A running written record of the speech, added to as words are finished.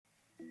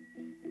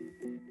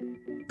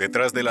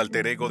Detrás del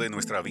alter ego de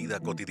nuestra vida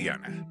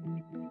cotidiana,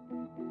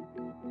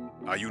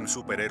 hay un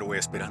superhéroe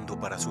esperando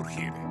para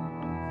surgir,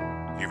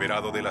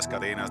 liberado de las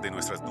cadenas de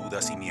nuestras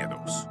dudas y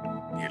miedos,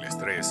 y el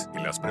estrés y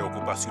las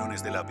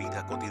preocupaciones de la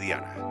vida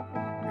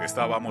cotidiana.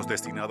 Estábamos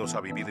destinados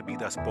a vivir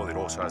vidas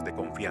poderosas de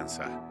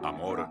confianza,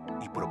 amor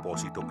y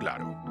propósito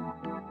claro.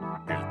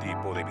 El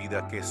tipo de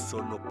vida que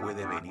solo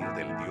puede venir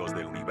del Dios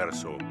del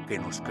universo que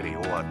nos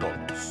creó a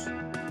todos.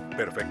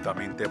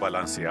 Perfectamente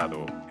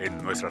balanceado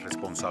en nuestras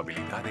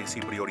responsabilidades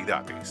y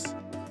prioridades.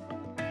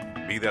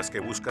 Vidas que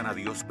buscan a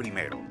Dios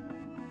primero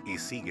y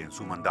siguen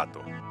su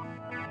mandato.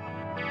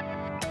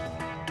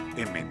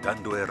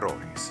 Enmendando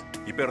errores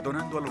y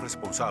perdonando a los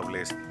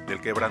responsables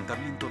del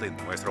quebrantamiento de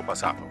nuestro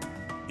pasado.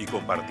 Y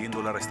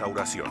compartiendo la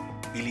restauración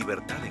y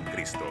libertad en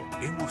Cristo,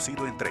 hemos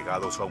sido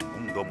entregados a un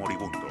mundo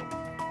moribundo.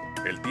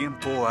 El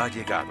tiempo ha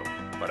llegado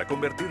para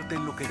convertirte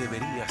en lo que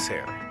debería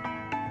ser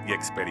y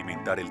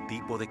experimentar el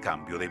tipo de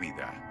cambio de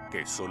vida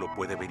que solo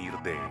puede venir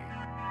de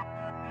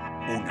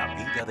una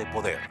vida de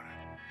poder.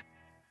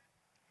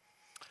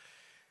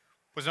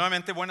 Pues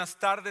nuevamente buenas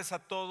tardes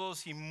a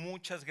todos y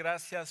muchas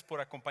gracias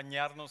por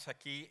acompañarnos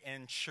aquí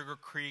en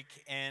Sugar Creek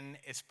en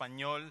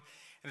español.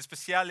 En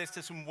especial este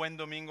es un buen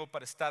domingo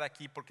para estar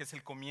aquí porque es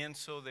el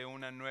comienzo de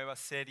una nueva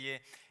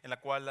serie en la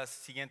cual las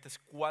siguientes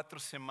 4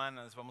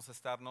 semanas vamos a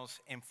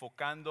estarnos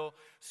enfocando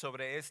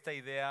sobre esta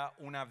idea,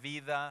 una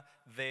vida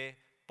de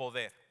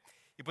poder.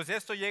 Y pues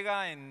esto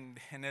llega en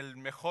el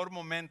mejor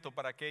momento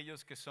para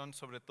aquellos que son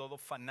sobre todo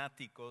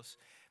fanáticos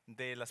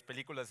de las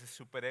películas de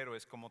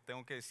superhéroes, como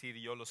tengo que decir,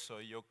 yo lo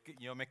soy.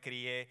 Yo me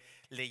crié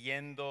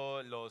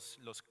leyendo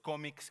los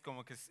cómics,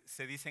 como que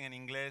se dicen en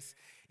inglés,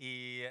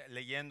 y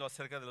leyendo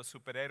acerca de los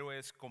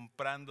superhéroes,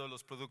 comprando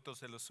los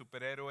productos de los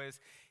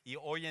superhéroes. Y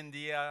hoy en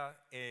día,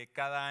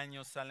 cada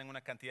año salen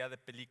una cantidad de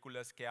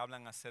películas que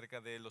hablan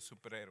acerca de los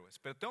superhéroes.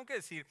 Pero tengo que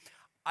decir,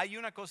 hay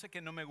una cosa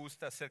que no me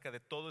gusta acerca de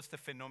todo este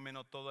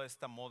fenómeno, toda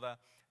esta moda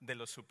de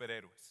los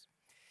superhéroes.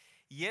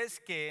 Y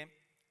es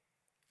que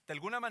de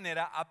alguna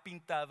manera ha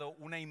pintado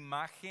una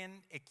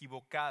imagen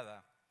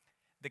equivocada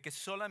de que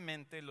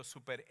solamente los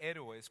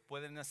superhéroes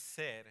pueden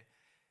ser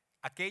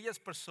aquellas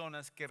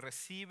personas que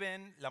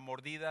reciben la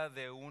mordida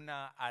de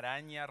una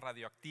araña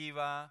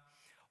radioactiva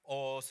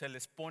o se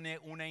les pone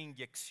una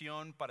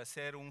inyección para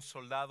ser un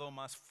soldado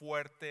más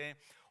fuerte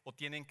o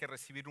tienen que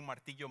recibir un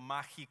martillo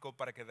mágico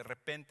para que de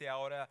repente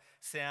ahora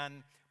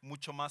sean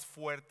mucho más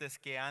fuertes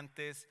que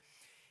antes.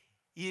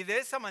 Y de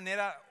esa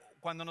manera,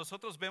 cuando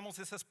nosotros vemos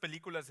esas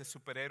películas de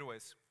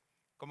superhéroes,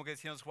 como que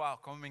decimos,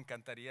 wow, cómo me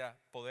encantaría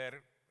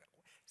poder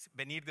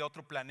venir de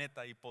otro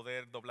planeta y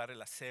poder doblar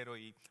el acero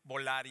y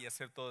volar y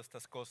hacer todas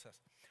estas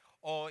cosas.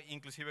 O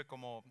inclusive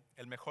como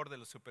el mejor de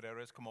los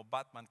superhéroes, como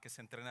Batman, que se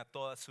entrena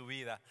toda su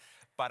vida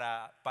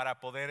para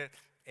poder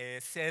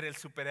ser el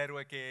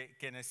superhéroe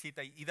que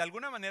necesita. Y de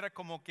alguna manera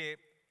como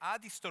que ha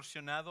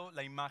distorsionado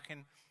la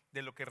imagen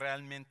de lo que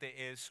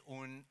realmente es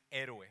un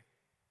héroe.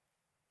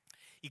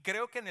 Y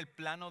creo que en el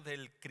plano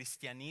del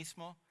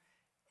cristianismo,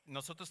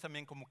 nosotros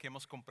también como que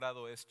hemos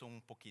comprado esto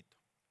un poquito.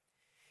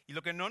 Y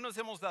lo que no nos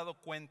hemos dado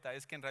cuenta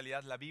es que en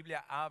realidad la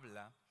Biblia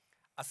habla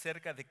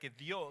acerca de que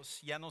Dios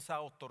ya nos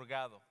ha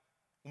otorgado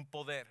un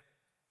poder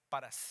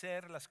para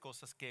hacer las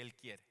cosas que Él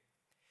quiere.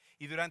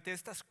 Y durante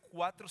estas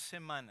 4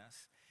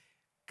 semanas,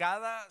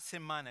 cada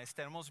semana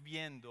estaremos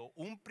viendo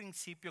un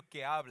principio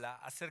que habla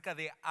acerca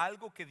de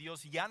algo que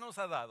Dios ya nos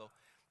ha dado,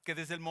 que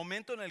desde el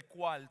momento en el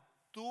cual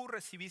tú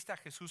recibiste a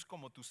Jesús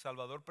como tu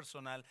Salvador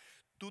personal,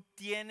 tú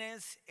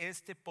tienes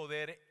este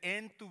poder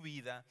en tu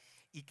vida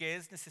y que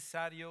es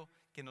necesario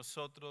que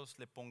nosotros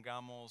le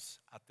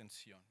pongamos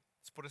atención.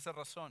 Es por esa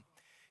razón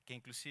que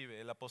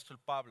inclusive el apóstol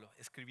Pablo,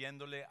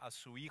 escribiéndole a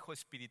su hijo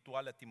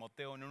espiritual, a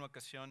Timoteo, en una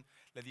ocasión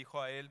le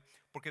dijo a él,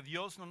 porque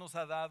Dios no nos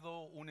ha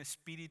dado un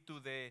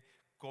espíritu de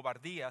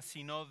cobardía,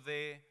 sino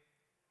de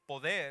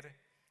poder,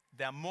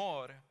 de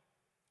amor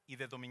y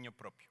de dominio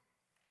propio.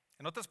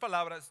 En otras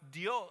palabras,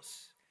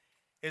 Dios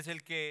es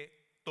el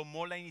que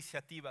tomó la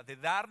iniciativa de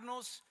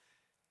darnos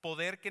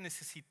poder que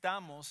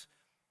necesitamos,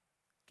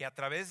 que a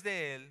través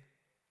de Él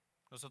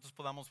nosotros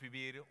podamos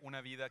vivir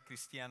una vida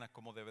cristiana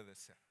como debe de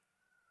ser.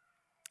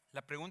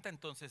 La pregunta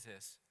entonces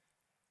es,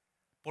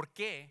 ¿por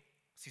qué,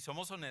 si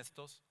somos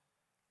honestos,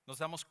 nos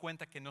damos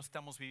cuenta que no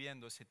estamos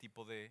viviendo ese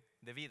tipo de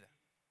vida?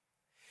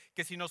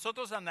 Que si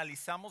nosotros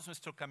analizamos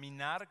nuestro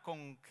caminar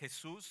con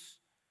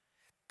Jesús,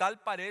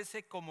 tal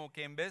parece como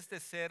que en vez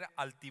de ser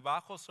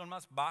altibajos, son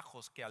más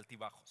bajos que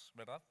altibajos,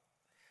 ¿verdad?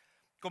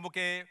 Como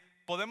que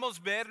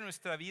podemos ver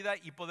nuestra vida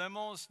y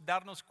podemos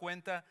darnos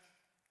cuenta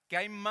que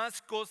hay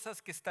más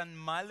cosas que están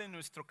mal en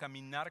nuestro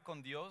caminar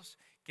con Dios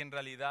que en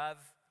realidad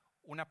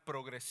una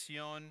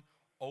progresión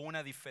o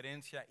una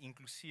diferencia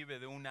inclusive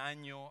de un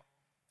año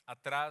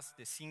atrás,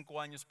 de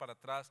 5 años para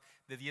atrás,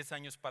 de 10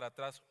 años para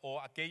atrás,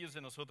 o aquellos de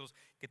nosotros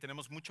que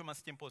tenemos mucho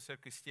más tiempo de ser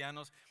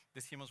cristianos,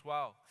 decimos,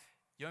 wow,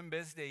 yo en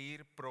vez de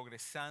ir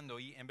progresando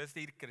y en vez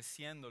de ir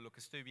creciendo, lo que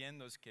estoy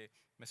viendo es que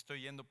me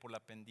estoy yendo por la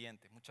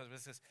pendiente. Muchas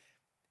veces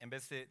en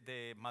vez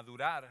de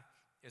madurar,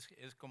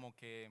 es como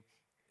que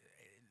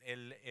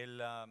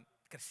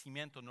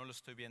crecimiento no lo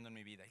estoy viendo en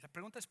mi vida. Y la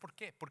pregunta es ¿por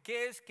qué? ¿Por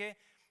qué es que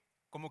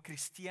como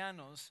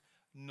cristianos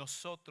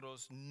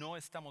nosotros no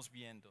estamos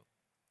viendo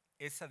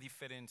esa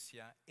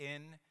diferencia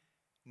en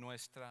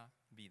nuestra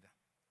vida?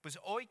 Pues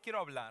hoy quiero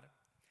hablar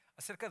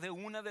acerca de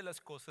una de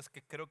las cosas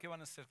que creo que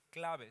van a ser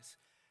claves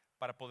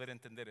para poder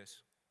entender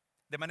eso.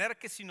 De manera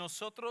que si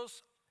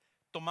nosotros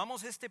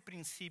tomamos este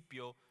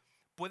principio,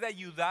 puede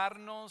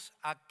ayudarnos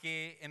a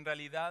que en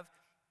realidad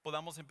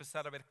podamos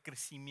empezar a ver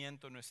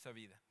crecimiento en nuestra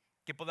vida,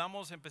 que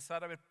podamos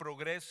empezar a ver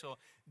progreso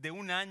de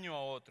un año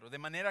a otro, de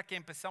manera que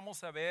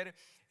empezamos a ver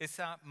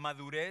esa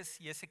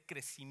madurez y ese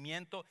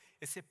crecimiento,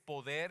 ese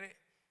poder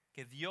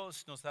que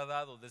Dios nos ha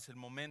dado desde el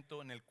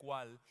momento en el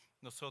cual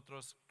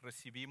nosotros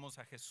recibimos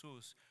a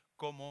Jesús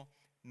como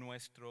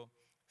nuestro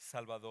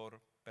Salvador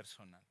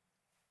personal.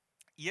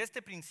 Y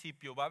este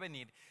principio va a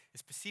venir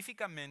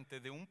específicamente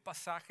de un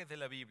pasaje de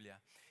la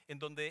Biblia en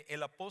donde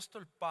el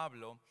apóstol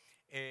Pablo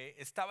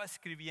estaba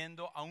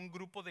escribiendo a un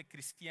grupo de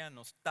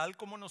cristianos, tal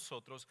como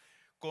nosotros,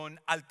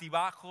 con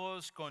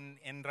altibajos, con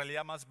en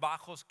realidad más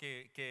bajos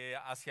que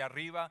hacia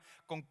arriba,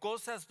 con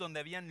cosas donde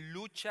habían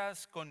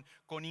luchas, con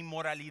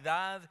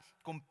inmoralidad,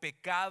 con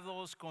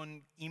pecados,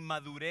 con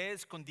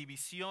inmadurez, con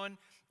división.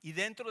 Y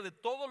dentro de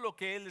todo lo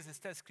que él les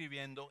está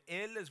escribiendo,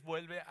 él les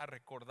vuelve a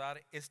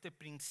recordar este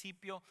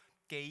principio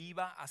que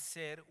iba a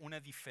hacer una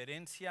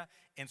diferencia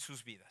en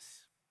sus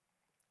vidas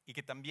y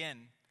que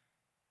también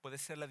puede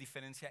ser la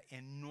diferencia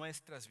en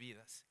nuestras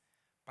vidas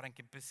para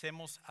que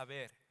empecemos a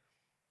ver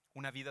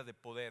una vida de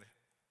poder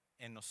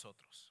en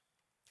nosotros.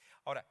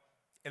 Ahora,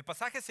 el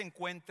pasaje se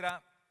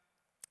encuentra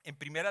en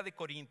 1 de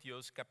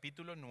Corintios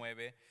capítulo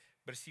 9,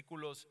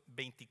 versículos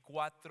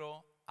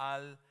 24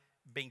 al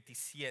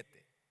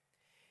 27.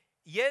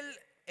 Y él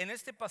en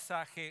este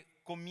pasaje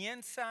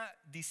comienza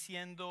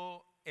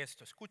diciendo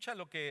esto. Escucha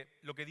lo que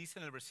dice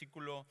en el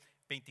versículo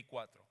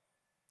 24.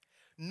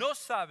 ¿No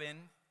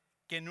saben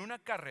que en una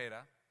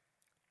carrera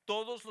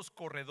todos los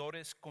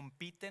corredores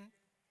compiten,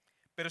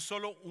 pero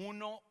solo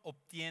uno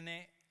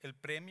obtiene el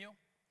premio?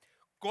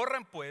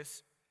 Corran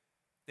pues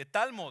de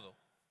tal modo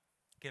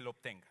que lo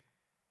obtengan.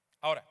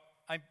 Ahora,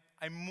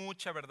 hay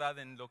mucha verdad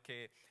en lo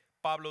que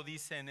Pablo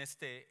dice en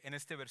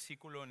este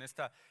versículo, en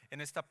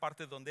esta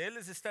parte donde él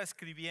les está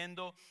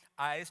escribiendo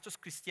a estos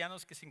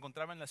cristianos que se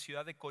encontraban en la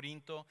ciudad de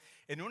Corinto,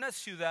 en una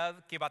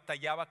ciudad que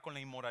batallaba con la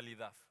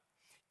inmoralidad,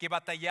 que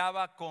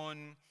batallaba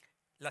con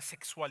la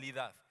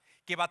sexualidad,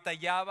 que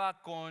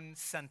batallaba con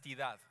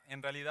santidad.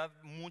 En realidad,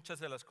 muchas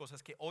de las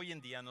cosas que hoy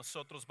en día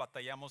nosotros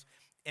batallamos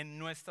en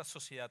nuestra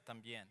sociedad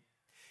también.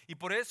 Y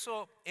por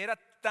eso era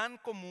tan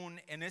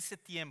común en ese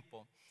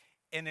tiempo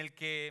en el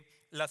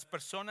que las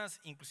personas,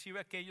 inclusive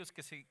aquellos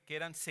que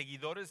eran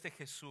seguidores de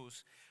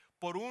Jesús,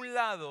 por un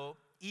lado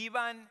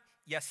iban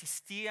y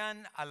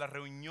asistían a las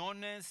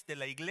reuniones de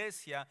la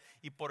iglesia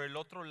y por el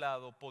otro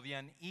lado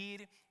podían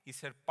ir y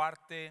ser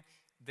parte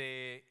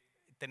de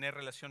tener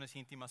relaciones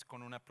íntimas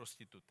con una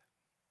prostituta.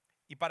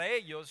 Y para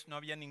ellos no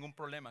había ningún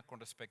problema con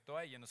respecto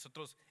a ella.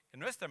 Nosotros en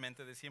nuestra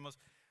mente decimos,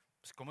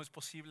 pues ¿cómo es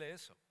posible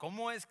eso?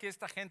 ¿Cómo es que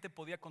esta gente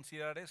podía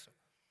considerar eso?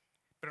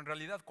 Pero en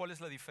realidad, ¿cuál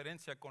es la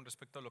diferencia con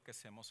respecto a lo que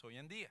hacemos hoy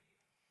en día?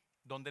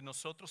 Donde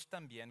nosotros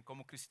también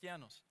como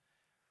cristianos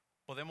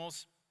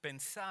podemos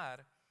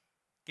pensar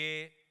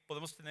que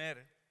podemos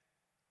tener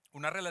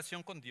una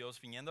relación con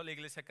Dios viniendo a la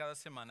iglesia cada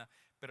semana,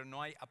 pero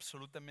no hay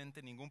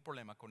absolutamente ningún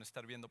problema con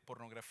estar viendo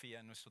pornografía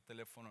en nuestro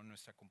teléfono, en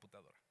nuestra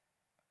computadora.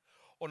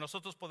 O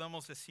nosotros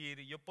podemos decir,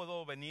 yo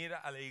puedo venir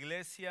a la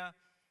iglesia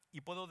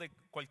y puedo de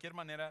cualquier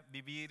manera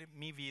vivir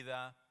mi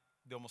vida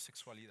de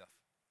homosexualidad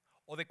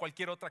o de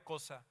cualquier otra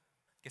cosa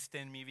que esté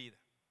en mi vida.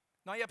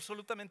 No hay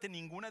absolutamente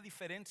ninguna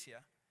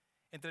diferencia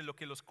entre lo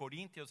que los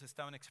corintios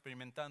estaban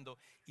experimentando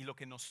y lo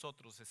que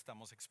nosotros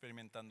estamos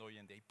experimentando hoy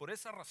en día. Y por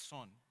esa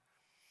razón,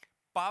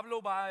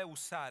 Pablo va a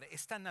usar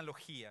esta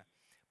analogía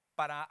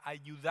para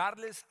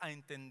ayudarles a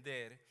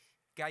entender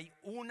que hay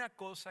una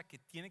cosa que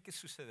tiene que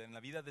suceder en la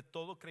vida de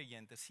todo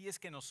creyente si es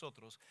que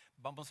nosotros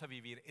vamos a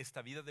vivir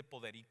esta vida de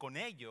poder y con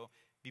ello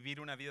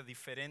vivir una vida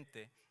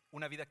diferente,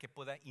 una vida que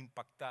pueda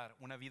impactar,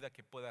 una vida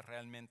que pueda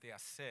realmente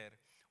hacer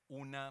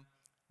una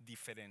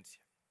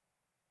diferencia.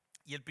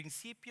 Y el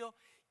principio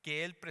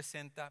que él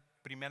presenta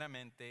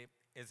primeramente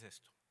es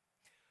esto.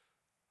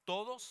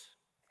 Todos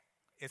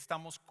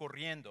estamos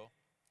corriendo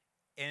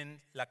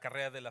en la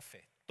carrera de la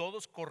fe.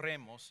 Todos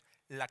corremos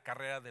la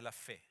carrera de la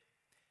fe,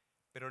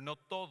 pero no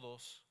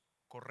todos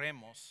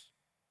corremos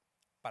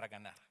para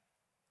ganar.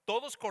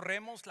 Todos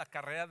corremos la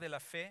carrera de la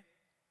fe,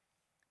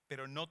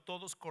 pero no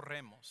todos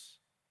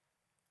corremos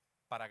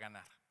para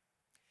ganar.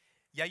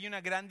 Y hay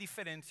una gran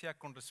diferencia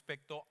con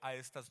respecto a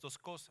estas dos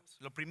cosas.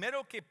 Lo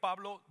primero que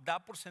Pablo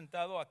da por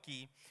sentado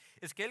aquí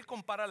es que él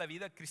compara la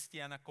vida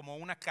cristiana como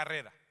una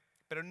carrera,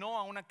 pero no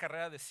a una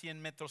carrera de 100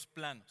 metros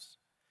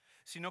planos,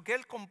 sino que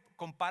él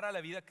compara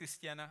la vida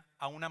cristiana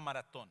a una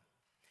maratón.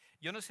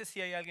 Yo no sé si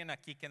hay alguien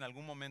aquí que en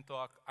algún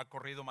momento ha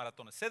corrido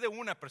maratones. Sé de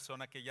una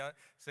persona que ya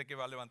sé que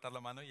va a levantar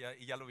la mano y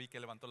ya lo vi que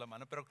levantó la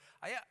mano, pero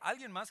 ¿hay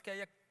alguien más que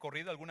haya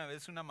corrido alguna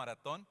vez una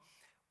maratón?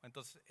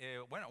 Entonces,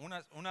 bueno,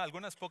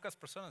 algunas pocas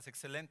personas,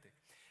 excelente.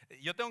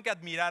 Yo tengo que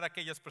admirar a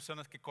aquellas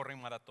personas que corren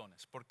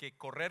maratones, porque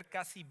correr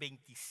casi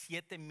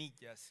 27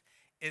 millas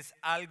es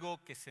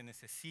algo que se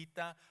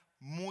necesita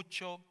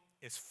mucho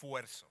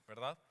esfuerzo,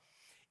 ¿verdad?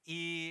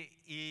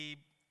 Y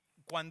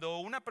cuando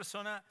una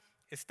persona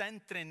está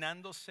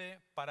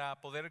entrenándose para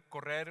poder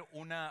correr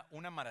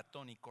una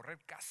maratón y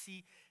correr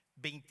casi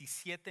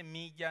 27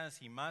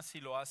 millas y más si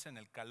lo hace en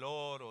el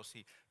calor o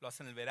si lo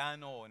hace en el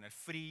verano o en el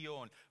frío,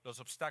 o en los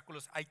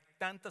obstáculos, hay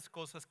tantas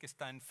cosas que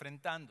está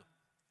enfrentando.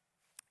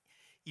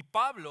 Y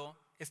Pablo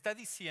está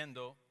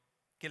diciendo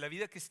que la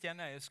vida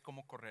cristiana es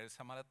como correr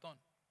esa maratón,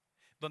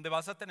 donde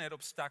vas a tener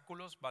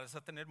obstáculos, vas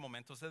a tener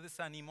momentos de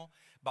desánimo,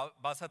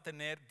 vas a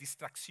tener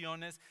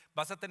distracciones,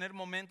 vas a tener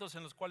momentos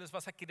en los cuales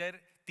vas a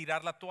querer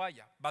tirar la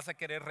toalla, vas a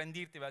querer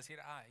rendirte y vas a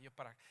decir, yo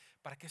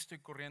para qué estoy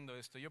corriendo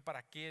esto, yo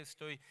para qué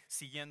estoy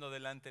siguiendo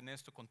adelante en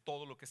esto con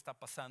todo lo que está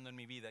pasando en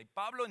mi vida. Y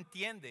Pablo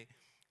entiende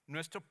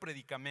nuestro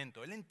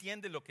predicamento, él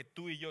entiende lo que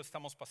tú y yo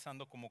estamos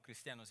pasando como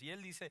cristianos. Y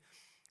él dice,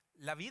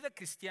 la vida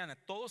cristiana,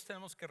 todos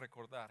tenemos que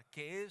recordar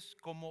que es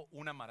como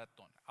una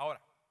maratón. Ahora,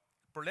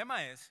 el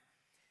problema es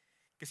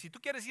que si tú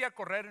quieres ir a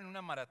correr en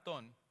una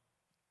maratón,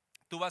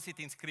 tú vas y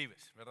te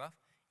inscribes, ¿verdad?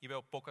 Y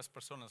veo pocas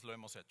personas lo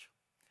hemos hecho.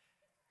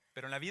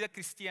 Pero en la vida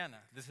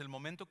cristiana, desde el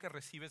momento que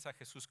recibes a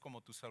Jesús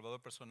como tu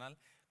Salvador personal,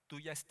 tú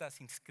ya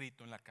estás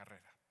inscrito en la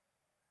carrera.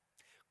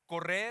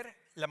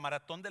 Correr la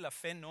maratón de la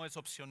fe no es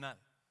opcional.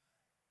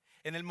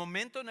 En el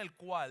momento en el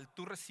cual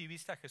tú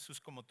recibiste a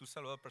Jesús como tu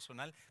Salvador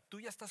personal,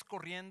 tú ya estás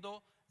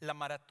corriendo la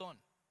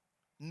maratón.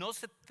 No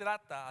se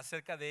trata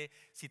acerca de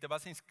si te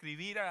vas a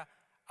inscribir a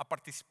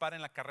participar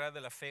en la carrera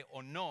de la fe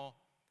o no,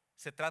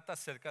 se trata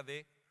acerca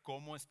de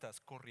cómo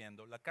estás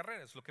corriendo la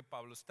carrera, es lo que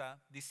Pablo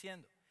está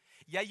diciendo.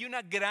 Y hay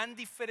una gran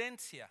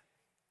diferencia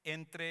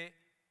entre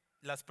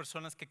las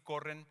personas que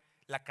corren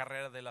la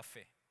carrera de la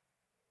fe.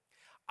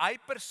 Hay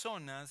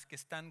personas que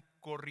están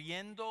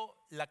corriendo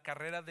la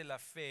carrera de la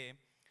fe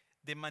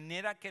de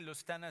manera que lo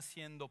están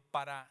haciendo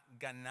para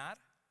ganar,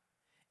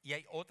 y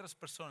hay otras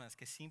personas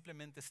que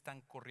simplemente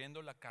están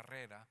corriendo la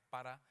carrera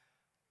para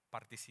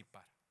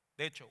participar.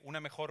 De hecho, una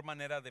mejor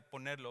manera de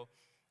ponerlo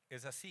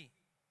es así.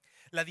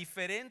 La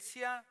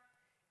diferencia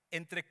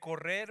entre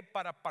correr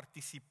para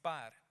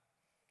participar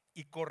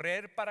y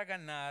correr para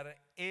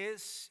ganar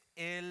es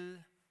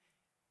el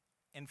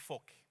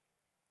enfoque.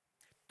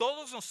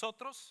 Todos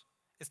nosotros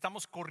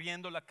estamos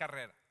corriendo la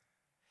carrera,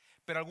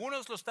 pero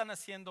algunos lo están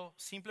haciendo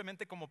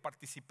simplemente como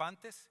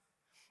participantes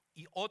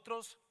y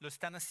otros lo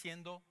están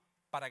haciendo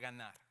para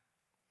ganar.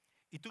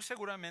 Y tú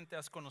seguramente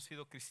has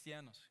conocido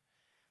cristianos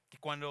que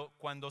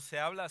cuando se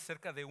habla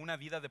acerca de una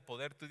vida de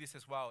poder, tú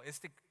dices, wow,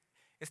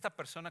 esta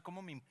persona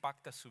cómo me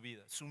impacta su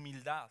vida, su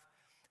humildad,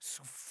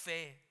 su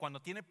fe, cuando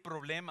tiene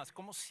problemas,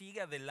 cómo sigue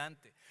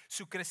adelante,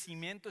 su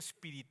crecimiento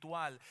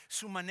espiritual,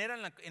 su manera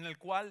en la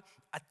cual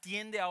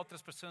atiende a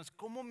otras personas,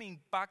 cómo me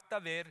impacta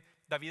ver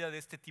la vida de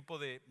este tipo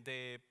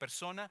de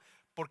persona,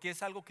 porque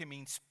es algo que me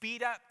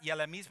inspira y a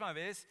la misma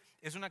vez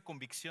es una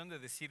convicción de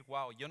decir,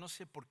 wow, yo no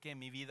sé por qué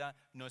mi vida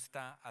no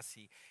está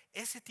así.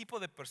 Ese tipo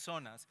de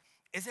personas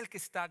es el que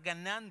está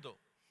ganando,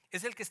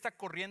 es el que está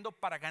corriendo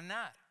para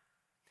ganar.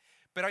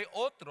 Pero hay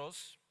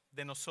otros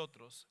de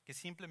nosotros que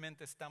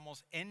simplemente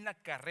estamos en la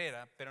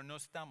carrera, pero no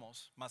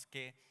estamos más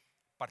que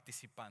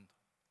participando.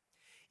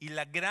 Y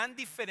la gran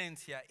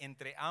diferencia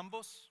entre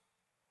ambos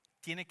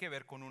tiene que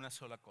ver con una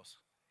sola cosa,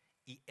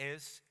 y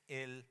es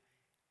el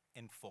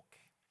enfoque.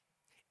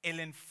 El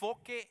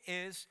enfoque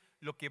es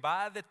lo que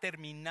va a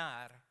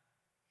determinar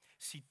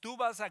si tú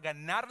vas a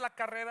ganar la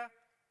carrera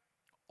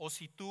o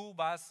si tú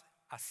vas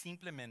a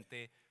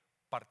simplemente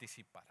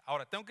participar.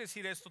 Ahora, tengo que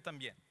decir esto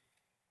también.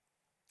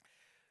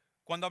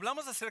 Cuando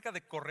hablamos acerca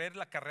de correr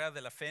la carrera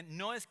de la fe,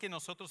 no es que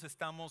nosotros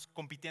estamos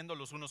compitiendo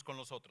los unos con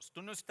los otros.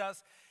 Tú no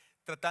estás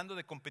tratando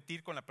de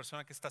competir con la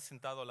persona que está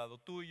sentado al lado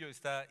tuyo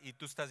y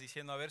tú estás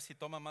diciendo, a ver si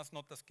toma más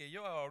notas que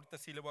yo, ahorita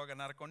sí le voy a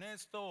ganar con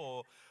esto,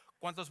 o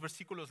cuántos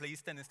versículos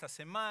leíste en esta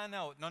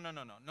semana.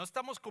 No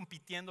estamos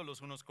compitiendo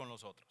los unos con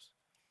los otros.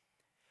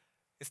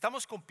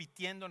 Estamos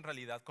compitiendo en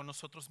realidad con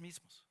nosotros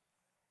mismos.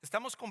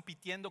 Estamos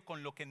compitiendo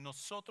con lo que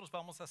nosotros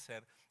vamos a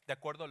hacer de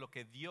acuerdo a lo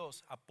que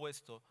Dios ha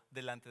puesto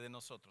delante de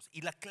nosotros.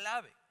 Y la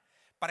clave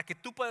para que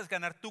tú puedas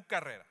ganar tu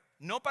carrera,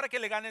 no para que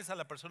le ganes a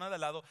la persona de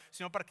al lado,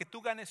 sino para que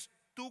tú ganes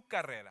tu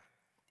carrera,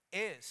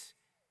 es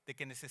de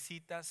que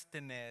necesitas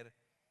tener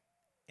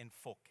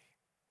enfoque.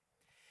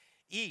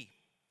 Y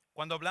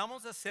cuando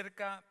hablamos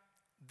acerca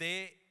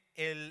de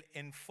el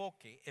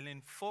enfoque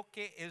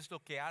es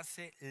lo que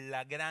hace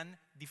la gran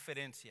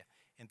diferencia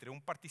entre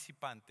un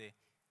participante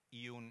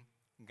y un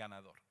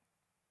ganador.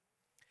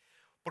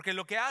 Porque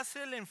lo que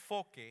hace el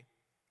enfoque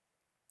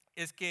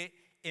es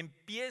que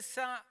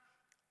empieza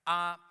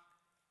a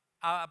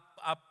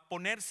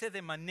ponerse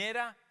de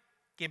manera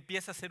que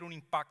empieza a hacer un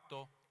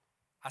impacto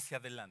hacia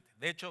adelante.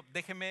 De hecho,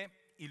 déjeme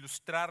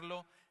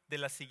ilustrarlo de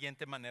la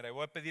siguiente manera. Y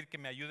voy a pedir que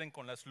me ayuden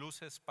con las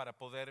luces para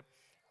poder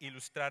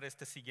ilustrar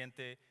este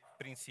siguiente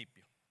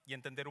principio y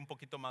entender un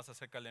poquito más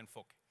acerca del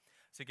enfoque.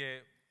 Así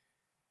que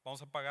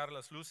Vamos a apagar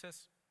las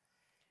luces.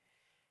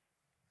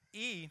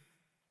 Y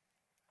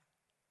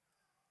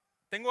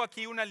tengo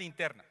aquí una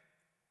linterna.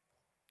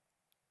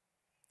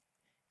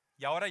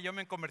 Y ahora yo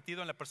me he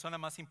convertido en la persona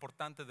más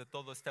importante de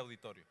todo este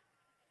auditorio.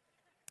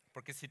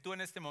 Porque si tú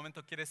en este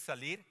momento quieres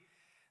salir,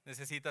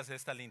 necesitas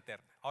esta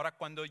linterna. Ahora,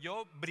 cuando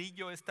yo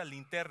brillo esta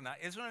linterna,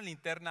 es una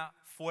linterna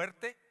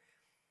fuerte,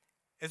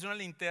 es una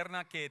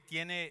linterna que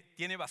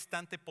tiene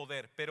bastante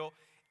poder, pero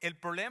el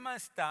problema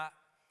está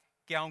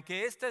que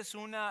aunque esta es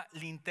una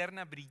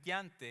linterna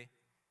brillante,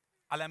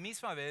 a la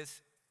misma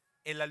vez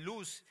la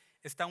luz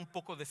está un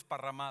poco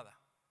desparramada.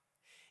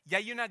 Y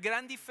hay una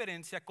gran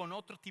diferencia con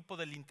otro tipo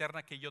de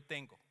linterna que yo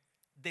tengo,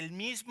 del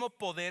mismo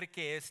poder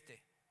que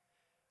este.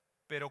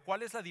 Pero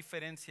 ¿cuál es la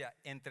diferencia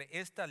entre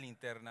esta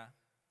linterna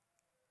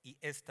y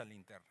esta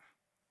linterna?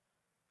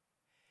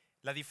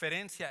 La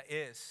diferencia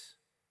es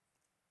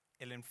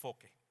el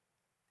enfoque.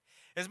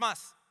 Es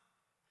más,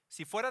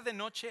 si fuera de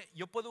noche,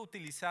 yo puedo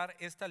utilizar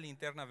esta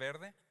linterna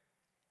verde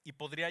y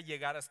podría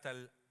llegar hasta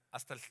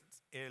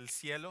el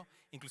cielo.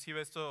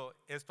 Inclusive esto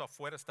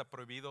afuera está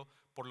prohibido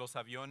por los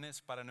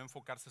aviones para no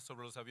enfocarse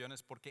sobre los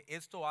aviones, porque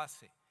esto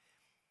hace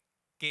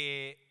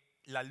que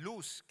la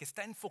luz que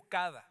está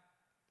enfocada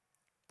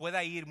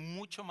pueda ir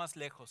mucho más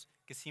lejos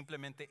que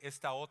simplemente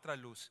esta otra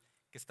luz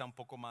que está un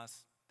poco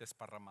más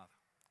desparramada.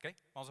 ¿Okay?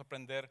 Vamos a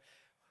prender,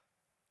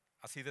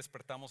 así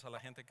despertamos a la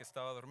gente que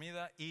estaba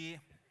dormida y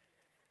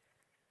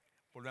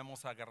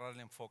volvemos a agarrar el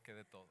enfoque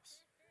de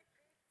todos.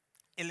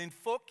 El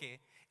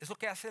enfoque es lo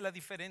que hace la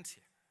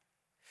diferencia.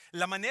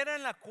 La manera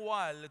en la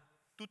cual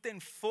tú te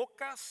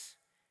enfocas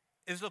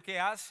es lo que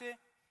hace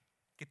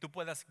que tú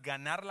puedas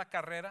ganar la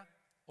carrera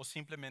o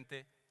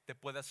simplemente te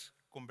puedas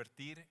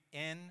convertir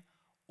en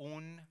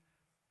un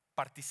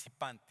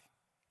participante.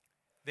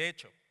 De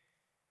hecho,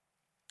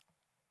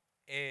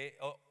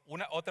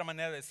 otra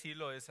manera de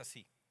decirlo es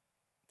así.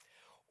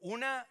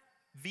 Una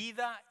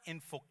vida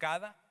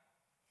enfocada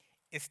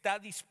está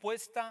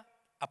dispuesta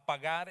a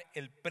pagar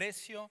el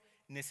precio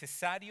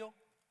necesario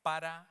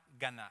para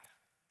ganar.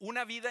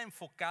 Una vida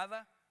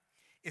enfocada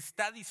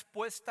está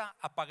dispuesta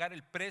a pagar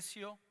el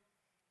precio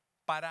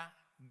para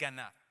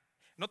ganar.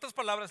 En otras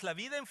palabras, la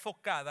vida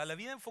enfocada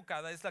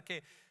es la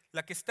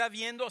que está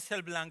viendo hacia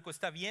el blanco,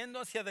 está viendo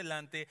hacia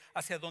adelante,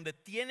 hacia donde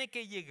tiene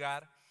que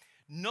llegar.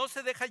 No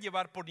se deja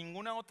llevar por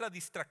ninguna otra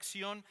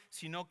distracción,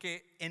 sino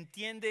que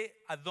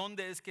entiende a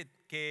dónde es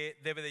que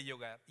debe de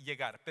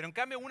llegar. Pero en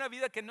cambio, una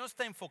vida que no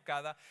está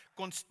enfocada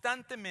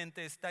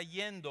constantemente está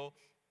yendo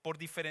por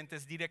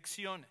diferentes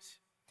direcciones.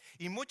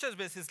 Y muchas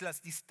veces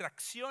las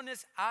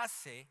distracciones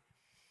hacen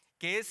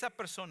que esa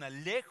persona,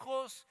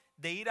 lejos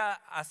de ir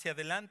hacia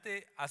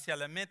adelante, hacia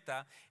la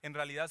meta, en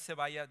realidad se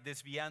vaya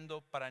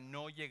desviando para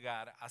no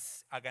llegar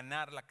a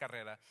ganar la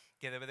carrera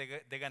que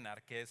debe de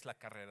ganar, que es la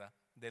carrera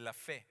de la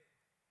fe.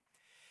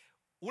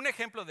 Un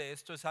ejemplo de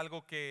esto es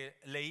algo que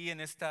leí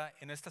en esta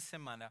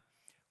semana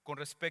con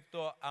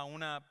respecto a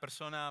una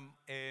persona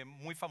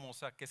muy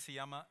famosa que se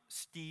llama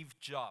Steve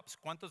Jobs.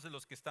 ¿Cuántos de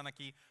los que están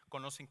aquí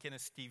conocen quién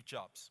es Steve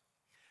Jobs?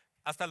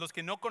 Hasta los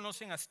que no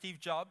conocen a Steve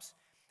Jobs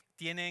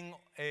tienen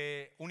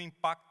un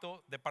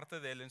impacto de parte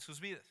de él en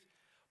sus vidas.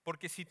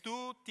 Porque si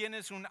tú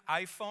tienes un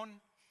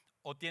iPhone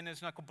o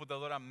tienes una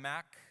computadora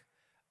Mac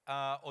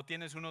o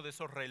tienes uno de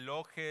esos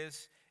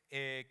relojes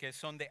que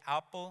son de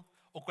Apple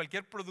o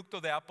cualquier producto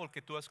de Apple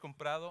que tú has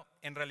comprado,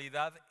 en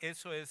realidad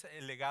eso es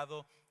el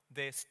legado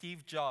de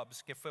Steve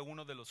Jobs, que fue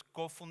uno de los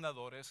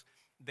cofundadores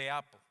de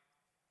Apple.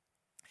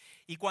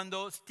 Y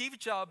cuando Steve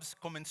Jobs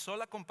comenzó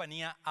la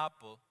compañía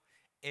Apple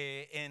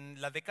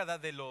en la década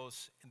de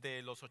los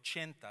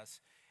 80s,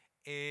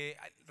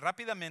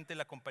 rápidamente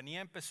la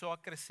compañía empezó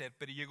a crecer,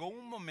 pero llegó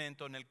un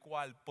momento en el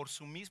cual, por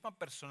su misma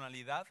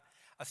personalidad,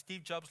 a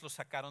Steve Jobs lo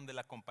sacaron de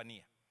la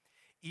compañía.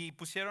 Y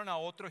pusieron a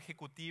otro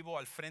ejecutivo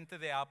al frente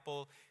de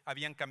Apple,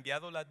 habían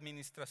cambiado la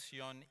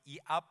administración y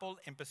Apple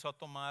empezó a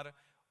tomar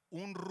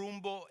un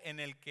rumbo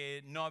en el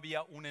que no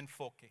había un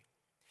enfoque.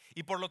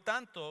 Y por lo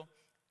tanto,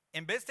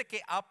 en vez de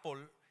que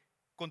Apple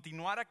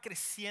continuara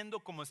creciendo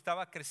como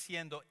estaba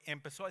creciendo,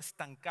 empezó a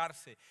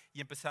estancarse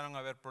y empezaron a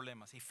haber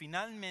problemas. Y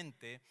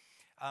finalmente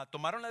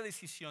tomaron la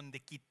decisión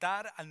de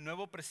quitar al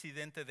nuevo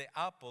presidente de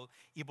Apple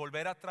y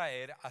volver a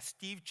traer a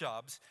Steve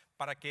Jobs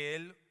para que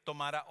él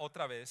tomara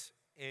otra vez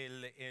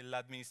la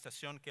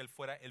administración, que él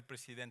fuera el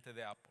presidente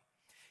de Apple.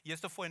 Y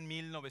esto fue en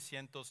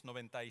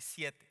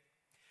 1997.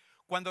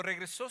 Cuando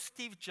regresó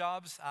Steve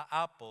Jobs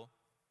a Apple,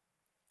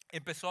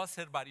 empezó a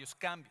hacer varios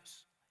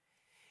cambios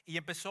y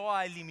empezó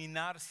a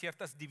eliminar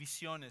ciertas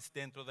divisiones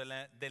dentro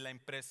de la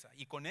empresa.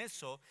 Y con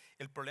eso,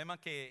 el problema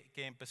que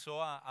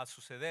empezó a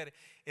suceder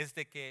es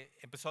de que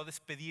empezó a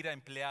despedir a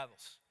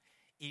empleados.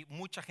 Y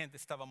mucha gente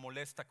estaba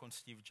molesta con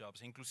Steve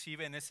Jobs.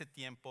 Inclusive en ese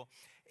tiempo,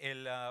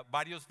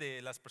 varios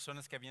de las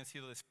personas que habían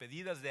sido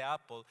despedidas de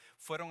Apple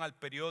fueron al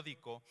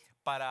periódico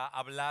para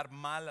hablar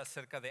mal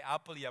acerca de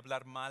Apple y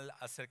hablar mal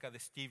acerca de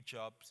Steve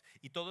Jobs.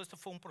 Y todo esto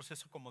fue un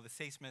proceso como de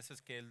 6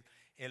 meses que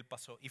él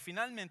pasó. Y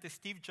finalmente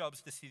Steve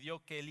Jobs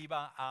decidió que él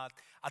iba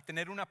a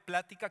tener una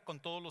plática con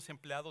todos los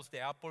empleados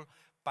de Apple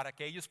para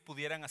que ellos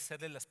pudieran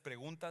hacerle las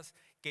preguntas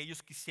que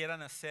ellos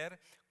quisieran hacer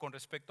con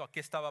respecto a qué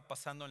estaba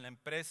pasando en la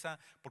empresa,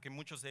 porque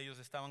muchos de ellos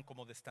estaban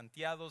como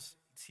destanteados,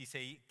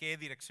 qué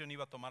dirección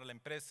iba a tomar la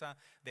empresa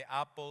de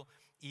Apple,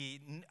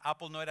 y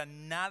Apple no era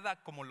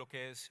nada como lo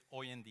que es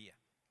hoy en día.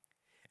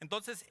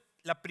 Entonces,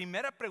 la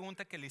primera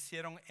pregunta que le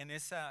hicieron en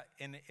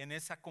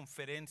esa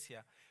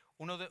conferencia,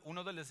 uno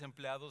de los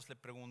empleados le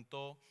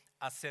preguntó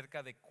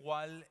acerca de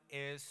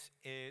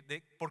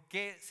de por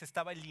qué se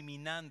estaba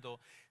eliminando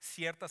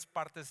ciertas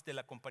partes de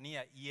la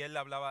compañía, y él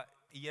hablaba,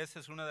 y esa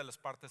es una de las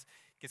partes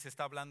que se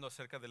está hablando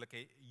acerca de la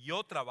que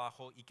yo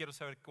trabajo, y quiero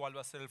saber cuál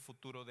va a ser el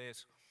futuro de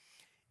eso.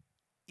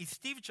 Y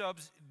Steve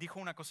Jobs dijo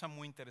una cosa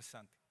muy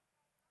interesante.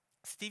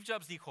 Steve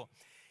Jobs dijo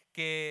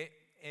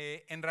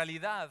que en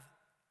realidad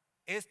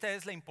esta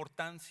es la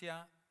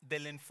importancia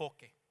del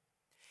enfoque.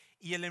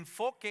 Y el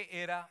enfoque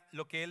era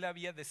lo que él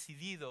había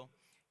decidido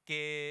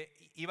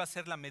que iba a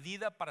ser la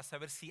medida para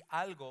saber si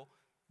algo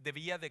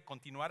debía de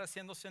continuar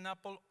haciéndose en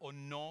Apple o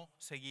no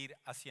seguir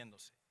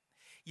haciéndose.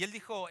 Y él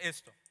dijo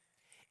esto: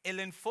 el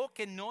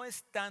enfoque no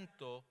es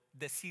tanto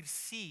decir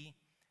sí,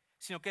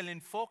 sino que el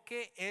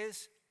enfoque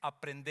es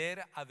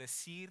aprender a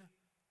decir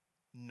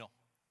no.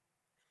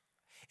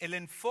 El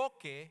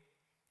enfoque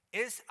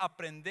es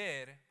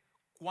aprender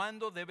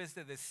cuándo debes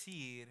de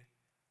decir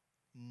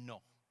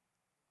no.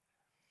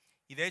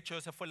 Y de hecho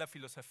esa fue la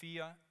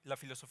filosofía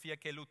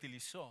que él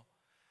utilizó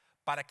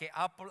para que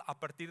Apple a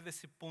partir de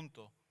ese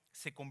punto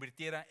se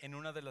convirtiera en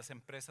una de las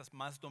empresas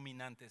más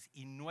dominantes,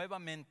 y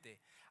nuevamente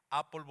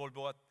Apple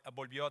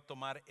volvió a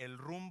tomar el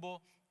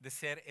rumbo de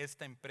ser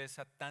esta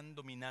empresa tan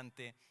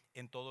dominante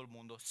en todo el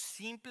mundo,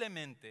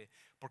 simplemente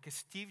porque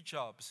Steve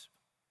Jobs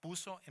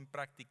puso en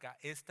práctica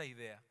esta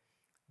idea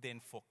de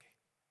enfoque.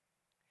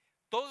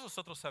 Todos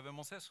nosotros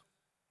sabemos eso.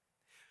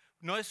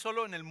 No es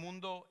solo en el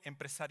mundo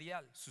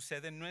empresarial,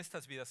 sucede en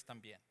nuestras vidas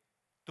también.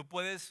 Tú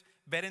puedes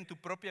ver en tu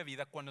propia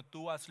vida cuando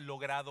tú has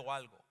logrado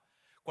algo,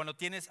 cuando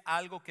tienes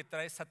algo que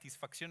trae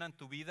satisfacción en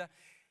tu vida.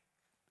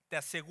 Te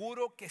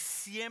aseguro que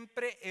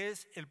siempre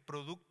es el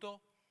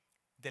producto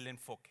del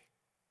enfoque.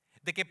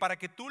 De que para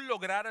que tú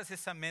lograras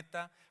esa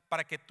meta,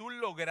 para que tú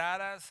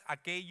lograras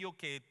aquello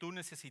que tú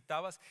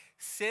necesitabas,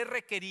 se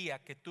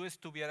requería que tú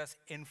estuvieras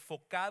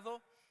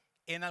enfocado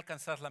en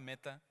alcanzar la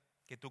meta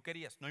que tú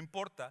querías. No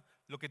importa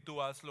lo que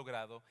tú has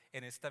logrado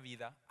en esta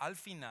vida, al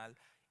final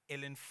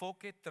el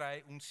enfoque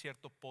trae un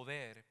cierto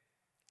poder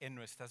en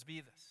nuestras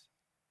vidas.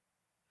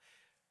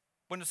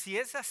 Bueno, si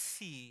es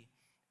así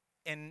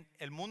en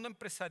el mundo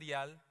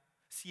empresarial,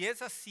 si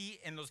es así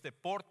en los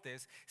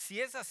deportes, si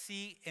es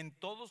así en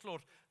todos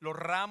los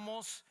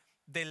ramos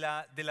de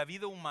la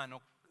vida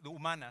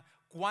humana,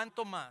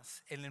 ¿cuánto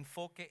más el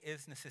enfoque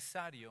es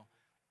necesario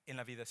en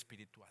la vida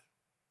espiritual?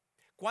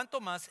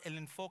 ¿Cuánto más el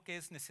enfoque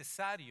es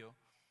necesario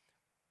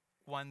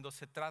cuando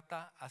se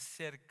trata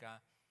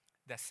acerca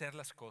de hacer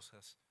las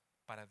cosas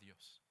para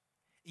Dios?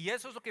 Y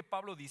eso es lo que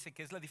Pablo dice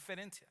que es la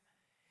diferencia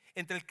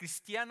entre el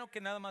cristiano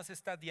que nada más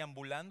está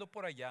deambulando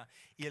por allá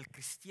y el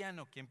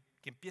cristiano que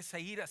empieza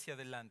a ir hacia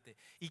adelante,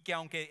 y que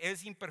aunque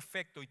es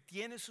imperfecto y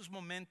tiene sus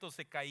momentos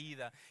de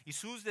caída y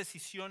sus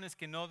decisiones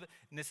que no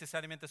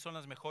necesariamente son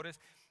las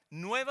mejores,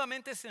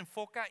 nuevamente se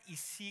enfoca y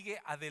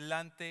sigue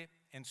adelante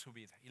en su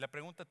vida. Y la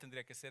pregunta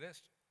tendría que ser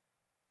esto: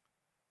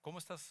 ¿cómo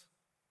estás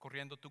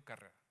corriendo tu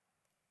carrera?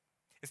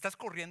 ¿Estás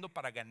corriendo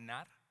para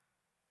ganar?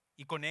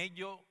 Y con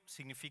ello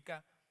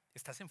significa,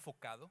 ¿estás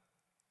enfocado?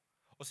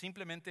 ¿O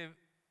simplemente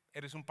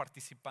eres un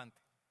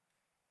participante?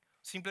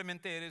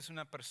 Simplemente eres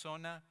una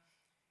persona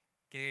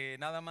que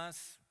nada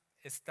más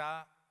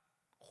está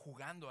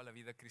jugando a la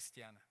vida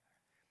cristiana.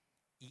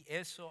 Y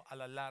eso a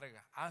la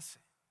larga hace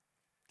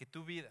que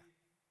tu vida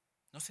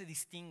no se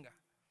distinga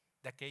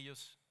de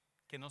aquellos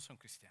que no son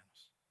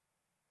cristianos.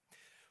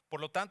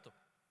 Por lo tanto,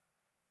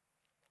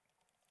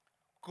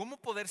 ¿cómo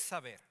poder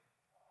saber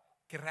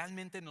que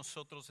realmente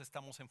nosotros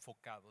estamos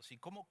enfocados? ¿Y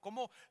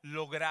cómo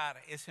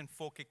lograr ese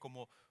enfoque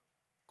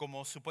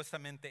como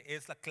supuestamente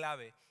es la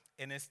clave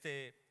en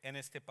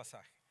este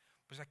pasaje?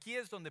 Pues aquí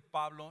es donde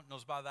Pablo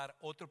nos va a dar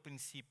otro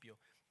principio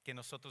que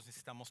nosotros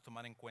necesitamos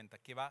tomar en cuenta,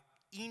 que va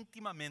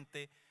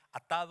íntimamente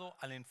atado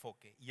al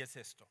enfoque, y es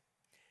esto: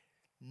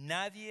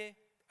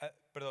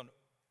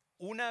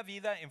 una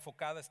vida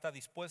enfocada está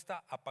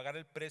dispuesta a pagar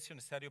el precio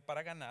necesario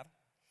para ganar,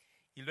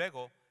 y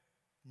luego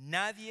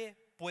nadie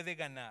puede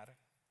ganar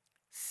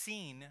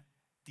sin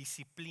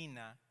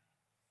disciplina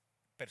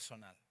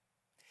personal.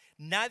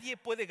 Nadie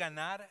puede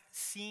ganar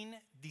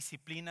sin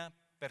disciplina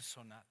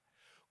personal.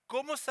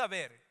 ¿Cómo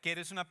saber que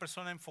eres una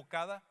persona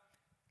enfocada?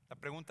 La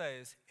pregunta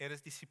es: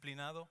 ¿eres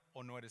disciplinado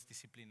o no eres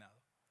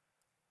disciplinado?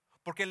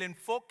 Porque el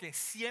enfoque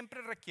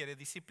siempre requiere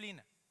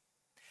disciplina.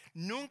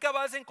 Nunca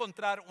vas a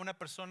encontrar una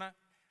persona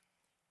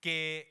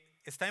que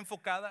está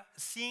enfocada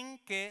sin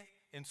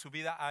que en su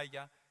vida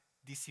haya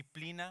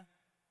disciplina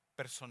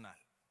personal.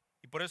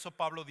 Y por eso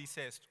Pablo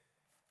dice esto.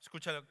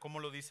 Escucha cómo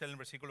lo dice en el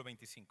versículo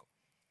 25.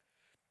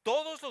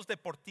 Todos los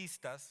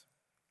deportistas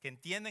que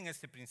entienden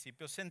este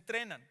principio se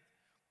entrenan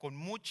con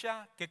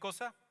mucha, ¿qué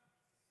cosa?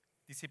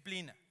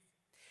 Disciplina.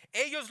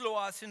 Ellos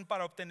lo hacen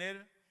para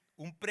obtener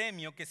un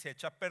premio que se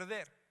echa a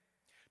perder.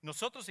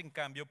 Nosotros, en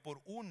cambio,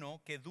 por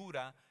uno que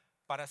dura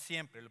para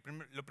siempre.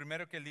 Lo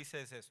primero que él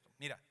dice es esto.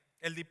 Mira,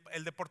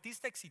 el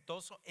deportista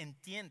exitoso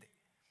entiende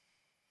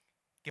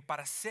que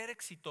para ser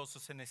exitoso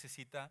se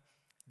necesita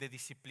de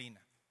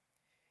disciplina.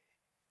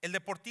 El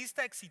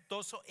deportista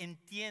exitoso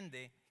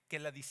entiende que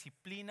la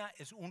disciplina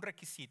es un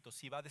requisito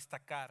si va a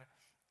destacar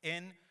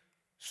en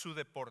su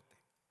deporte.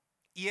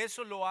 Y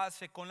eso lo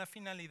hace con la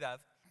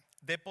finalidad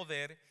de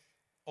poder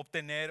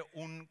obtener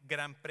un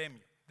gran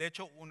premio. De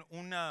hecho,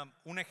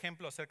 un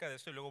ejemplo acerca de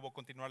esto, y luego voy a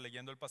continuar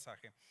leyendo el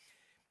pasaje,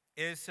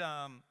 es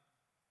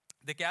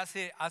de que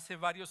hace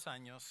varios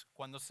años,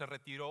 cuando se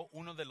retiró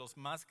uno de los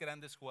más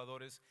grandes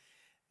jugadores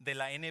de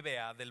la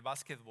NBA, del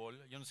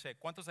básquetbol. Yo no sé,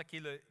 ¿cuántos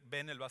aquí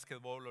ven el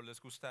básquetbol o les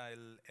gusta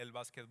el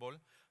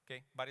básquetbol?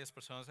 Okay, varias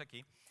personas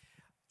aquí.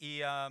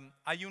 Y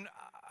hay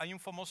un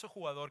famoso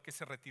jugador que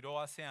se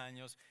retiró hace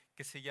años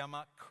que se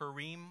llama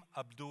Kareem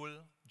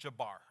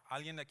Abdul-Jabbar.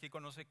 ¿Alguien de aquí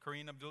conoce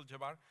Kareem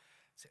Abdul-Jabbar?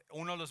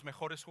 Uno de los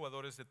mejores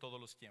jugadores de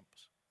todos los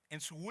tiempos. En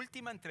su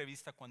última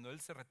entrevista, cuando él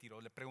se retiró,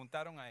 le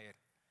preguntaron a él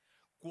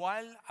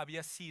cuál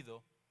había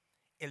sido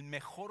el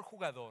mejor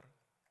jugador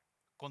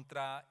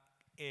contra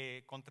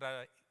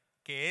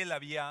que él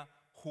había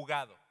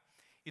jugado.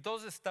 Y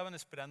todos estaban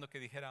esperando que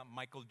dijera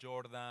Michael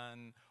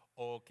Jordan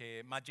o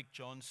que Magic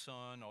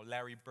Johnson o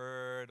Larry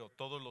Bird o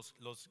todos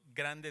los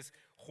grandes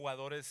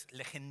jugadores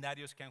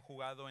legendarios que han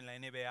jugado en la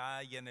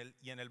NBA y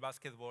en el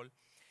básquetbol.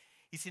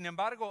 Y sin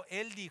embargo,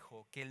 él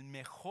dijo que el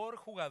mejor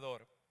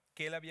jugador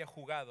que él había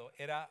jugado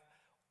era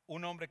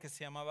un hombre que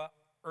se llamaba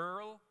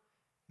Earl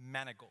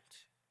Manigault.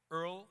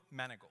 Earl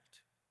Manigault.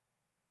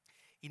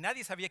 Y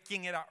nadie sabía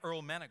quién era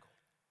Earl Manigault.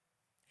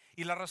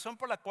 Y la razón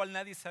por la cual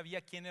nadie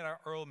sabía quién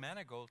era Earl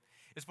Manigault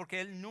es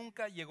porque él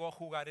nunca llegó a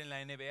jugar en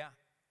la NBA.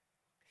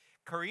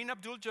 Kareem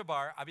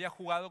Abdul-Jabbar había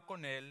jugado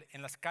con él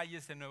en las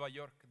calles de Nueva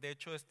York. De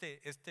hecho,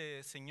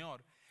 este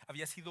señor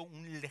había sido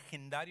un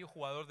legendario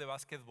jugador de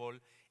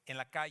básquetbol en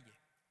la calle.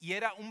 Y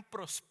era un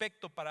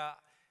prospecto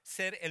para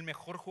ser el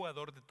mejor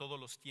jugador de todos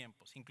los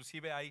tiempos.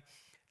 Inclusive hay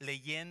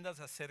leyendas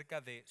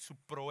acerca de su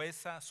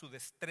proeza, su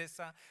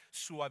destreza,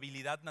 su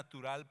habilidad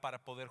natural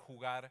para poder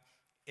jugar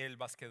el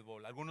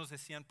básquetbol. Algunos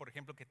decían, por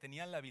ejemplo, que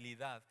tenía la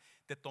habilidad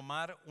de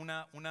tomar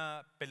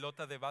una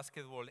pelota de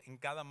básquetbol en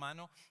cada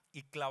mano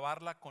y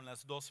clavarla con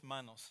las dos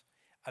manos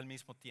al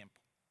mismo tiempo.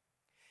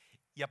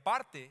 Y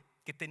aparte,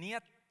 que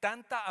tenía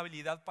tanta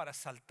habilidad para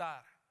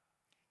saltar,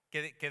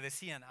 que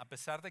decían, a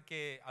pesar de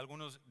que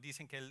algunos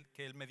dicen que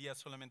él medía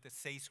solamente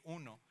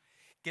 6'1",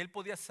 que él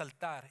podía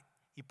saltar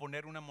y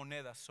poner una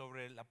moneda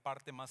sobre la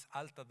parte más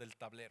alta del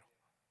tablero.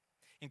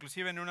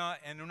 Inclusive en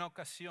una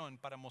ocasión,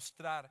 para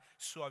mostrar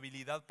su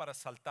habilidad para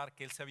saltar,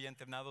 que él se había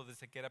entrenado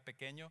desde que era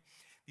pequeño,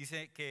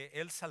 dice que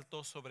él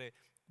saltó sobre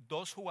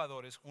dos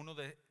jugadores, uno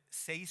de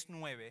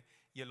 6'9"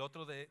 y el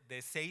otro de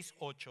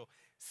 6'8",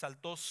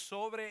 saltó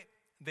sobre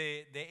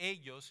de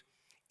ellos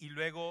y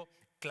luego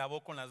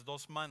clavó con las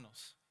dos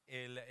manos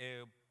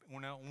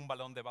un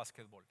balón de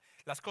básquetbol.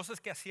 Las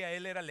cosas que hacía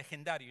él era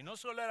legendario, y no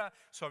solo era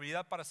su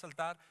habilidad para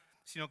saltar,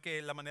 sino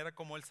que la manera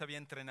como él se había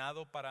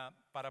entrenado para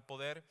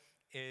poder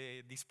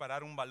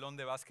disparar un balón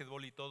de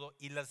básquetbol y todo.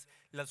 Y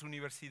las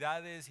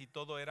universidades y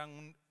todo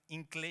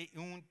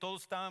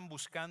todos estaban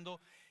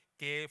buscando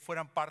que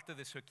fueran parte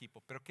de su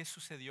equipo. Pero ¿qué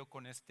sucedió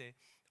con este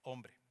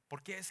hombre?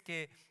 ¿Por qué es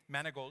que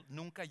Manigault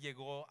nunca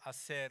llegó a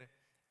ser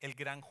el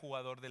gran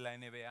jugador de la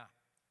NBA?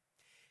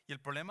 Y el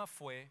problema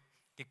fue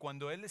que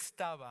cuando él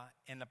estaba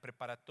en la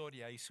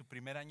preparatoria y su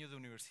primer año de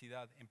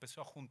universidad,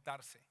 empezó a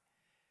juntarse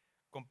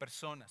con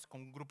personas,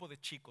 con un grupo de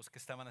chicos que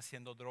estaban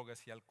haciendo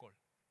drogas y alcohol.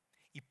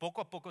 Y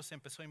poco a poco se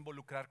empezó a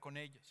involucrar con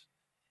ellos.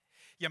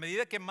 Y a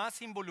medida que más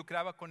se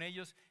involucraba con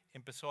ellos,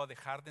 empezó a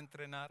dejar de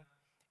entrenar,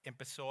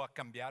 empezó a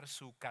cambiar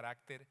su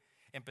carácter,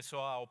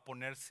 empezó a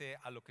oponerse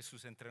a lo que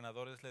sus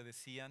entrenadores le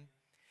decían.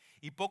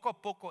 Y poco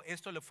a poco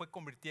esto le fue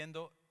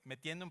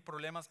metiendo en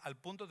problemas, al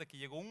punto de que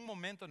llegó un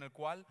momento en el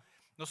cual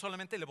no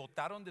solamente le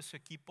botaron de su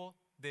equipo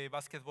de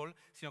básquetbol,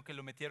 sino que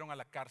lo metieron a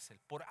la cárcel.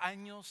 Por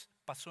años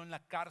pasó en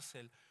la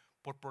cárcel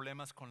por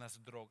problemas con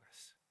las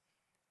drogas.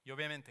 Y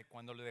obviamente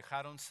cuando le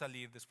dejaron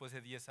salir después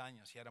de 10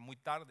 años, ya era muy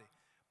tarde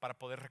para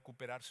poder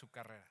recuperar su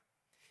carrera.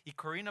 Y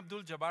Kareem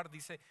Abdul-Jabbar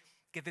dice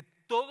que de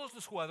todos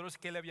los jugadores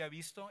que él había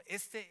visto,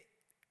 este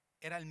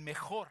era el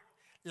mejor,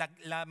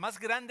 la más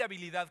grande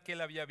habilidad que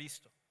él había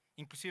visto,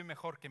 inclusive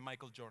mejor que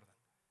Michael Jordan.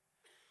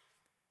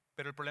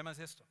 Pero el problema es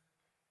esto: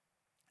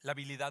 la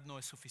habilidad no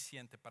es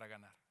suficiente para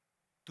ganar.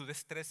 Tu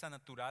destreza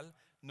natural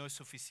no es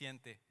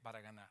suficiente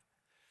para ganar.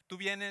 Tú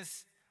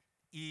vienes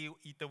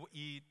y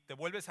te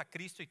vuelves a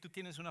Cristo y tú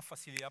tienes una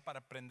facilidad para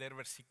aprender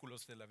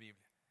versículos de la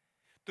Biblia.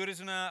 Tú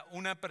eres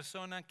una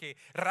persona que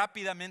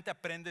rápidamente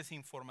aprendes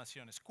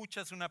información.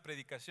 Escuchas una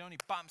predicación y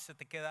 ¡pam! Se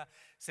te queda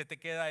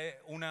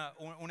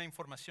una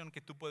información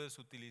que tú puedes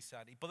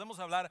utilizar. Y podemos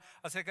hablar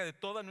acerca de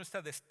toda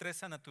nuestra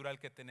destreza natural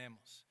que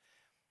tenemos.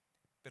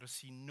 Pero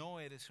si no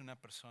eres una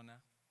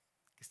persona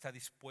que está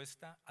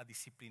dispuesta a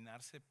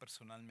disciplinarse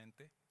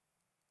personalmente,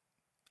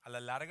 a la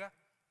larga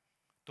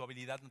tu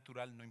habilidad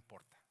natural no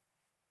importa.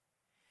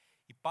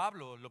 Y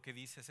Pablo lo que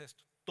dice es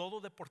esto: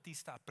 todo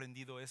deportista ha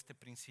aprendido este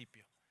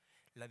principio.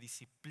 La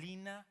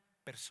disciplina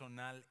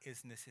personal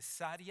es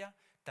necesaria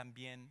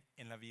también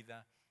en la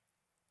vida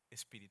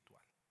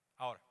espiritual.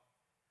 Ahora,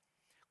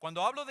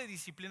 cuando hablo de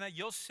disciplina,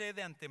 yo sé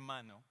de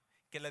antemano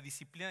que la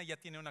disciplina ya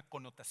tiene una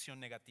connotación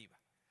negativa.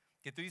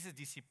 Que tú dices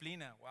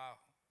disciplina, wow,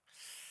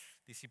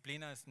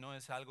 disciplina no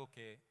es algo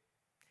que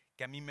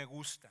a mí me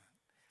gusta,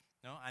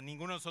 ¿no? A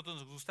ninguno de nosotros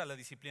nos gusta la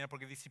disciplina,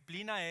 porque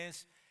disciplina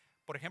es,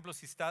 por ejemplo,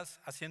 si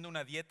estás haciendo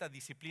una dieta,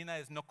 disciplina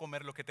es no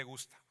comer lo que te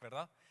gusta,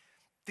 ¿verdad?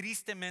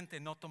 Tristemente,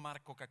 no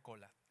tomar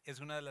Coca-Cola es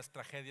una de las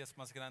tragedias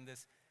más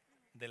grandes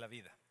de la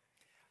vida.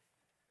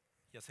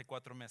 Y hace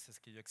 4 meses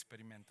que yo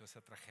experimento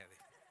esa tragedia.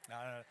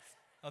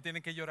 No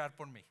tienen que llorar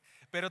por mí.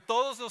 Pero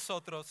todos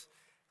nosotros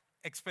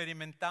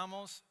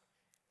experimentamos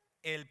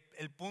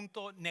el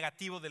punto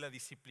negativo de la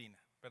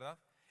disciplina, ¿verdad?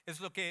 Es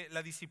lo que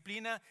la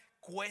disciplina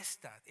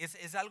cuesta,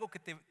 es algo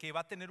que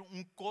va a tener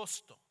un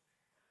costo.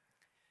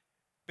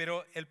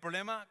 Pero el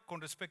problema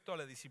con respecto a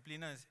la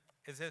disciplina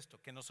es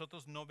esto, que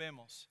nosotros no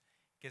vemos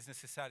que es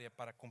necesaria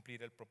para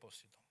cumplir el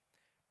propósito.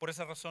 Por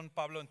esa razón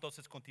Pablo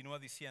entonces continúa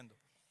diciendo,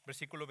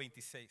 versículo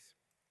 26.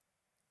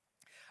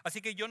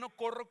 Así que yo no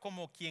corro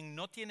como quien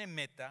no tiene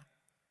meta,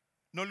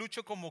 no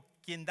lucho como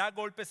quien da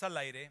golpes al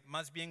aire,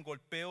 más bien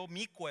golpeo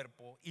mi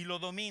cuerpo y lo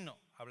domino,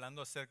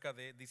 hablando acerca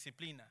de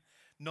disciplina.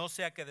 No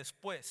sea que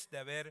después de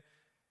haber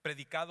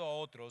predicado a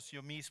otros,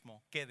 yo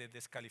mismo quede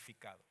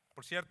descalificado.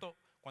 Por cierto,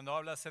 cuando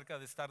habla acerca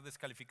de estar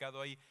descalificado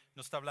ahí,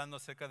 no está hablando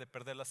acerca de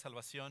perder la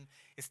salvación,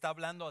 está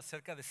hablando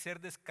acerca de ser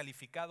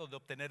descalificado, de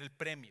obtener el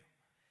premio.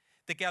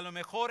 De que a lo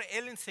mejor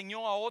él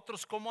enseñó a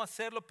otros cómo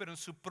hacerlo, pero en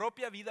su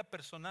propia vida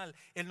personal,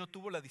 él no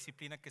tuvo la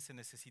disciplina que se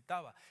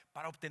necesitaba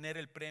para obtener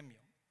el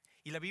premio.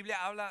 Y la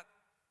Biblia habla,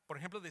 por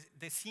ejemplo,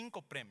 de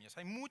 5 premios.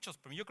 Hay muchos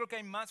premios. Yo creo que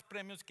hay más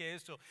premios que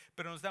eso,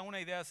 pero nos da una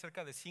idea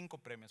acerca de 5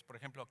 premios. Por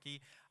ejemplo,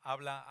 aquí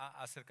habla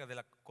acerca de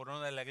la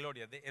corona de la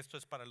gloria. Esto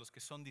es para los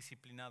que son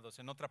disciplinados.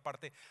 En otra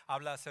parte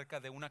habla acerca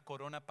de una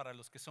corona para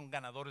los que son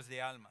ganadores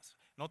de almas.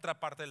 En otra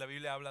parte de la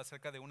Biblia habla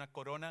acerca de una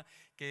corona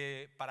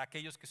que para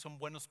aquellos que son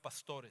buenos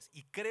pastores.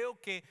 Y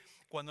creo que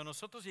cuando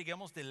nosotros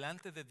lleguemos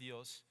delante de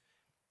Dios,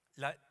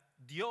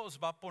 Dios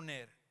va a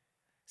poner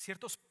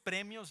ciertos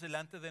premios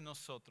delante de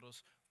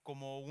nosotros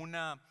como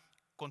una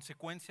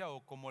consecuencia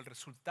o como el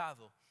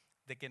resultado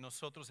de que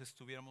nosotros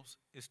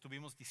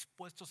estuvimos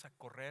dispuestos a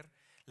correr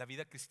la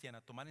vida cristiana,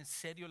 a tomar en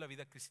serio la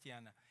vida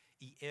cristiana,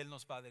 y Él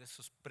nos va a dar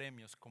esos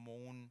premios como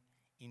un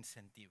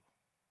incentivo.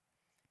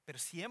 Pero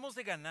si hemos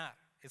de ganar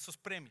esos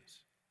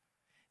premios,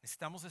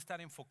 necesitamos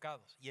estar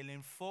enfocados, y el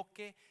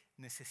enfoque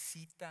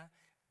necesita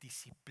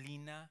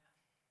disciplina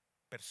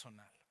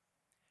personal.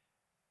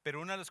 Pero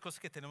una de las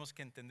cosas que tenemos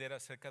que entender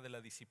acerca de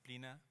la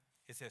disciplina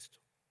es esto: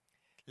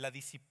 la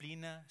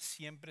disciplina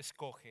siempre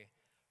escoge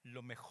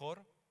lo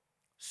mejor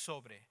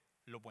sobre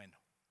lo bueno.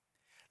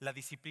 La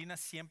disciplina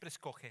siempre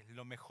escoge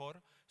lo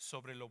mejor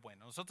sobre lo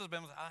bueno. Nosotros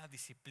vemos,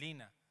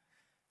 disciplina.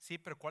 Sí,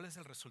 pero ¿cuál es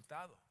el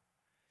resultado?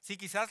 Sí,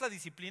 quizás la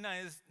disciplina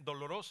es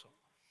doloroso,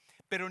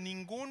 pero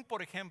ningún,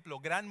 por ejemplo,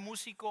 gran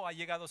músico ha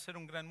llegado a ser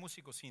un gran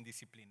músico sin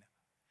disciplina.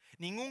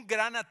 Ningún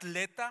gran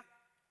atleta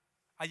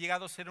ha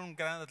llegado a ser un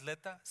gran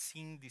atleta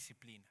sin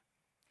disciplina.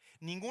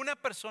 Ninguna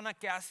persona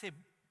que hace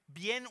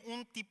bien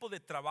un tipo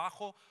de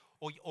trabajo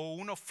o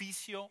un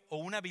oficio o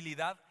una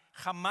habilidad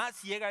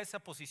jamás llega a esa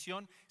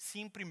posición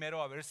sin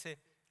primero haberse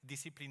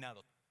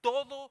disciplinado.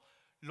 Todo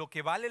lo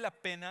que vale la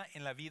pena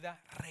en la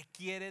vida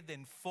requiere de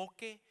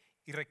enfoque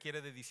y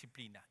requiere de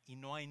disciplina, y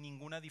no hay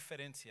ninguna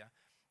diferencia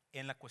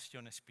en la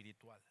cuestión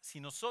espiritual. Si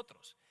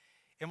nosotros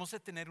hemos de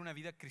tener una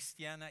vida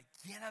cristiana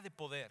llena de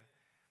poder,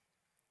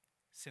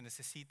 se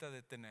necesita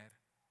de tener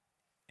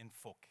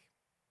enfoque.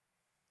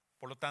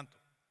 Por lo tanto,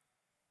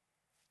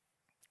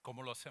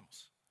 ¿cómo lo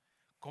hacemos?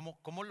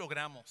 ¿Cómo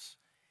logramos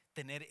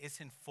tener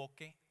ese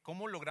enfoque?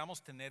 ¿Cómo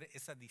logramos tener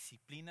esa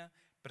disciplina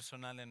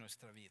personal en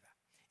nuestra vida?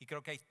 Y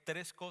creo que hay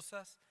 3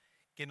 cosas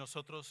que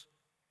nosotros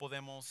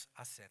podemos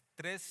hacer.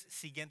 3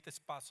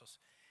 siguientes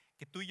pasos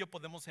que tú y yo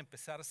podemos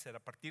empezar a hacer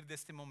a partir de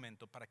este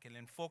momento para que el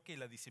enfoque y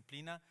la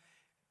disciplina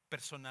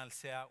personal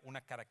sea una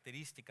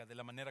característica de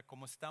la manera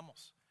como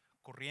estamos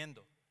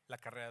corriendo la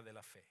carrera de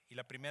la fe. Y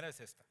la primera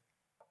es esta: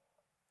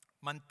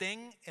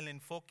 mantén el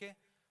enfoque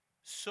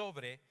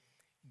sobre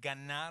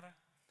ganar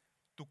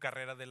tu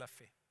carrera de la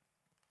fe.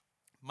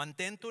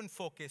 Mantén tu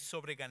enfoque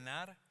sobre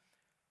ganar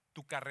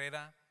tu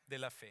carrera de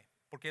la fe,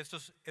 porque esto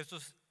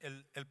es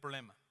el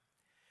problema.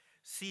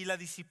 Si la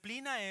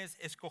disciplina es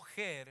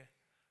escoger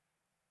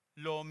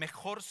lo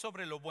mejor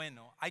sobre lo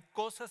bueno, hay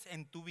cosas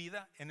en tu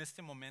vida en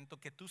este momento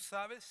que tú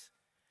sabes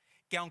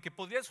que aunque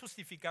podrías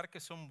justificar que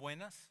son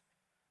buenas,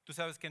 tú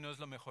sabes que no es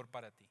lo mejor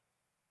para ti.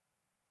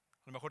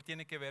 A lo mejor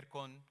tiene que ver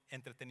con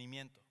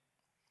entretenimiento.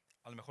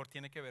 A lo mejor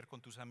tiene que ver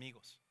con tus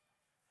amigos.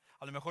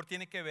 A lo mejor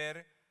tiene que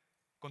ver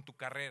con tu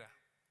carrera.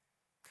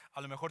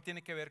 A lo mejor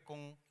tiene que ver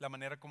con la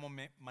manera como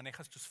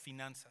manejas tus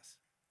finanzas.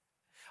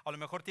 A lo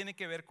mejor tiene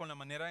que ver con la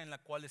manera en la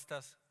cual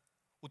estás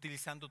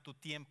utilizando tu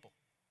tiempo.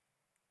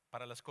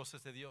 para las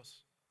cosas de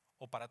Dios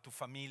o para tu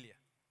familia.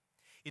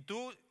 Y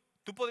tú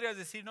podrías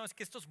decir, no, es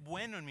que esto es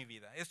bueno en mi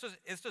vida,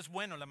 esto es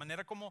bueno, la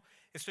manera como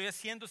estoy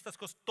haciendo estas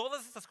cosas,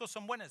 todas estas cosas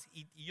son buenas.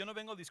 Y yo no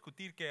vengo a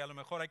discutir que a lo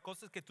mejor hay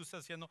cosas que tú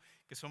estás haciendo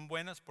que son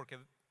buenas porque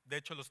de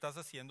hecho lo estás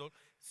haciendo,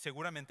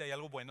 seguramente hay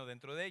algo bueno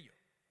dentro de ello.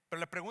 Pero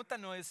la pregunta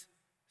no es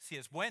si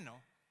es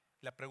bueno,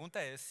 la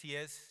pregunta es si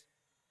es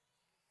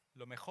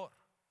lo mejor.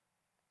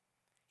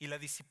 Y la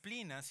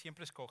disciplina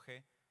siempre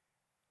escoge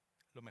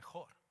lo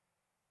mejor.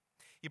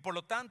 Y por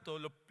lo tanto,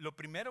 lo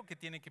primero que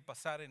tiene que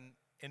pasar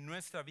en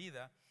nuestra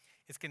vida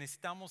es que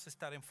necesitamos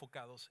estar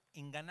enfocados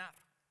en ganar.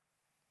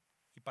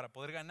 Y para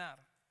poder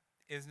ganar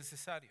es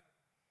necesario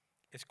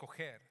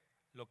escoger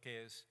lo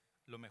que es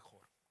lo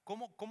mejor.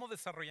 ¿Cómo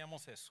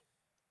desarrollamos eso?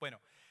 Bueno,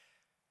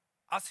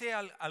 hace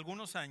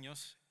algunos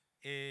años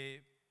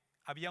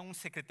había un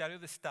secretario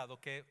de Estado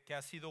que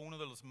ha sido uno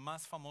de los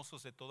más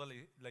famosos de toda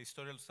la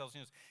historia de los Estados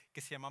Unidos, que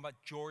se llamaba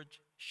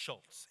George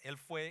Shultz. Él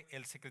fue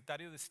el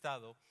secretario de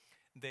Estado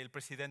del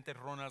presidente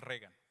Ronald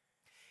Reagan.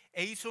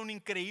 E hizo un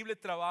increíble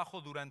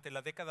trabajo durante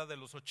la década de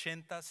los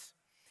 80s.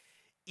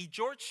 Y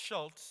George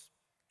Shultz,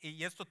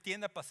 y esto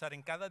tiende a pasar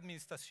en cada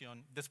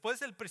administración, después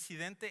del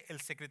presidente,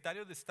 el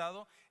secretario de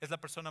Estado es la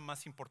persona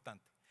más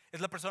importante, es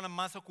la persona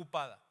más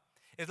ocupada,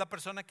 es la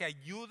persona que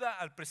ayuda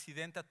al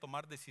presidente a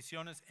tomar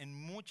decisiones en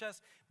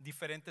muchas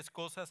diferentes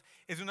cosas,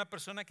 es una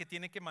persona que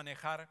tiene que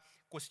manejar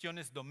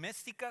cuestiones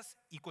domésticas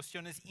y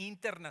cuestiones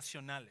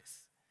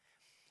internacionales.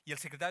 Y el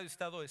secretario de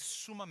Estado es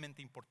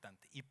sumamente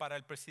importante. Y para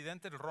el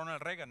presidente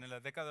Ronald Reagan en la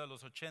década de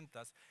los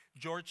 80s,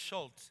 George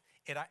Shultz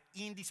era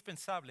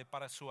indispensable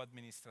para su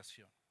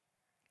administración.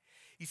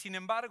 Y sin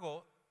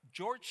embargo,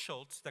 George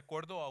Shultz, de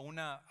acuerdo a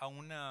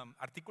un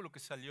artículo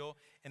que salió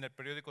en el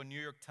periódico New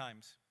York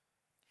Times,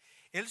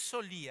 él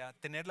solía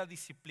tener la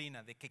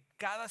disciplina de que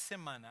cada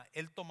semana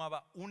él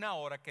tomaba una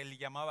hora que él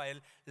llamaba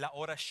la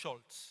hora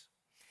Shultz.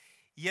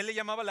 Y él le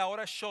llamaba la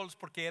hora Shultz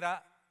porque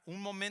era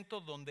un momento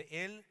donde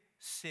él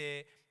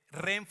se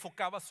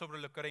reenfocaba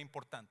sobre lo que era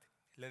importante.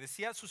 Le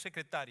decía a su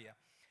secretaria,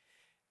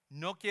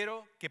 no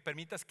quiero que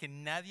permitas que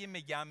nadie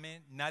me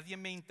llame, nadie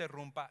me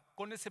interrumpa,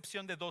 con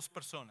excepción de dos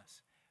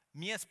personas,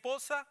 mi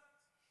esposa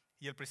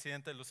y el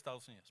presidente de los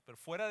Estados Unidos. Pero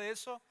fuera de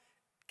eso,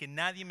 que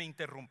nadie me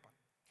interrumpa.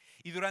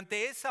 Y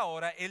durante esa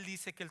hora, él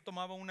dice que él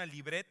tomaba una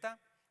libreta,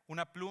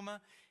 una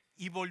pluma,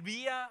 y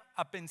volvía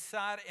a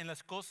pensar en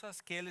las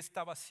cosas que él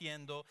estaba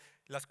haciendo,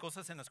 las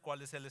cosas en las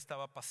cuales él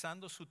estaba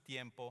pasando su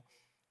tiempo.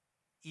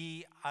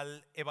 Y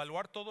al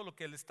evaluar todo lo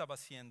que él estaba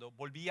haciendo,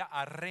 volvía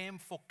a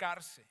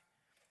reenfocarse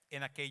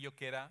en aquello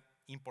que era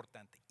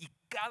importante. Y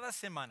cada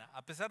semana,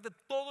 a pesar de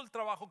todo el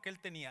trabajo que él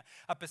tenía,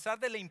 a pesar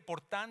de la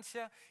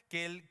importancia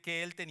que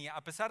él tenía,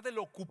 a pesar de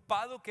lo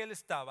ocupado que él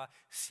estaba,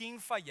 sin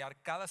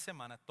fallar, cada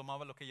semana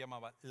tomaba lo que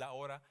llamaba la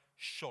hora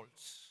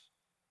Shultz.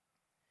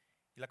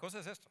 Y la cosa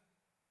es esto,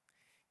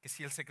 que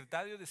si el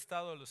secretario de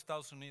Estado de los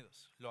Estados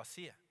Unidos lo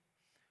hacía,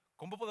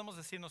 ¿cómo podemos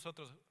decir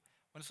nosotros?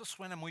 Bueno, eso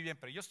suena muy bien,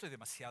 pero yo estoy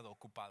demasiado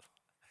ocupado.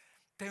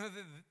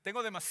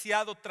 Tengo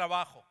demasiado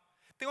trabajo.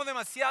 Tengo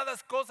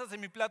demasiadas cosas en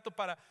mi plato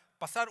para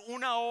pasar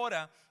una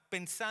hora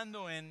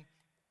pensando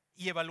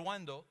y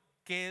evaluando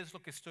qué es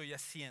lo que estoy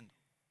haciendo.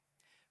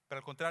 Pero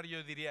al contrario,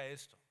 yo diría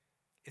esto.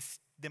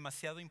 Es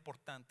demasiado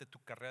importante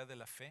tu carrera de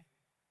la fe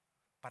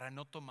para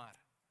no tomar,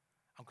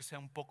 aunque sea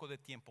un poco de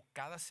tiempo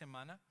cada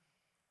semana,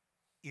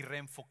 y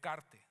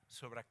reenfocarte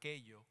sobre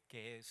aquello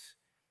que es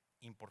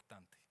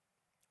importante.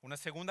 Una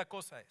segunda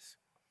cosa es,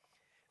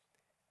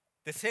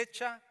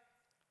 desecha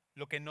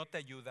lo que no te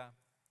ayuda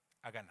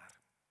a ganar.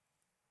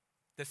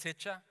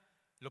 Desecha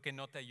lo que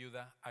no te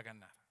ayuda a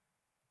ganar.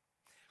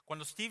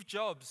 Cuando Steve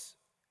Jobs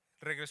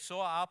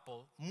regresó a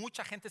Apple,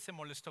 mucha gente se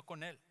molestó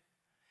con él,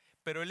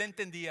 pero él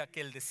entendía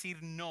que el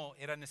decir no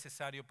era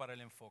necesario para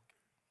el enfoque.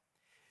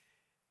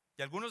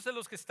 Y algunos de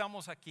los que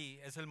estamos aquí,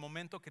 es el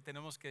momento que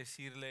tenemos que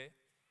decirle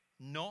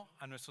no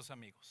a nuestros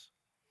amigos.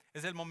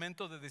 Es el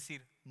momento de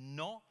decir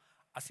no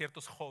a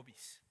ciertos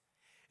hobbies.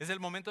 Es el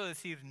momento de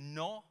decir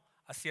no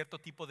a cierto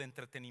tipo de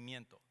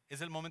entretenimiento.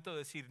 Es el momento de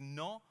decir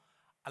no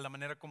a la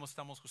manera como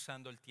estamos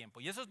usando el tiempo.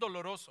 Y eso es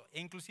doloroso.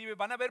 E inclusive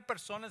van a haber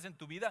personas en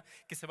tu vida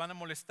que se van a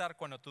molestar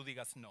cuando tú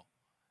digas no.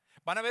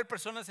 Van a haber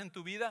personas en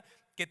tu vida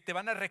que te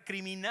van a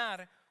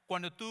recriminar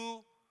cuando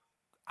tú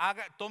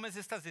tomes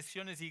estas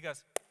decisiones y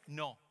digas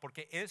no,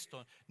 porque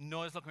esto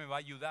no es lo que me va a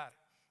ayudar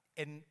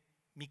en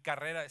mi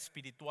carrera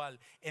espiritual,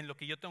 en lo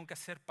que yo tengo que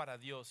hacer para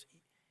Dios.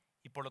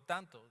 Y por lo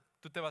tanto,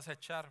 tú te vas a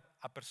echar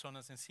a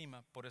personas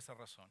encima por esa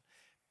razón.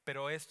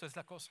 Pero esto es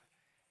la cosa.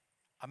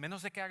 A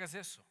menos de que hagas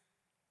eso,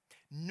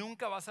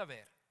 nunca vas a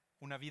ver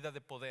una vida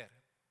de poder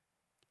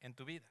en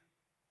tu vida.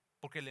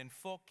 Porque el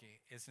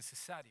enfoque es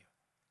necesario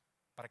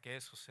para que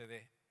eso se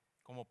dé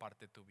como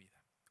parte de tu vida.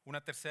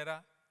 Una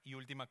tercera y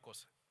última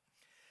cosa.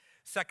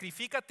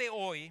 Sacrifícate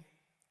hoy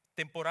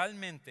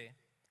temporalmente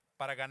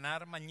para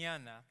ganar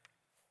mañana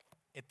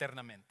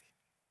eternamente.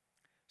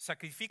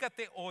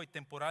 Sacrifícate hoy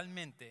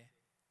temporalmente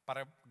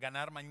para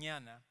ganar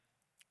mañana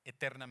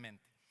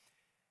eternamente.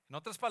 En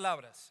otras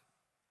palabras,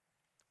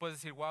 puedes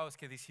decir, wow, es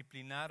que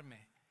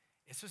disciplinarme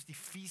Eso es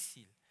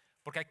difícil,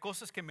 porque hay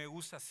cosas que me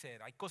gusta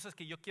hacer, hay cosas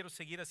que yo quiero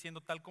seguir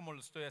haciendo tal como lo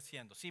estoy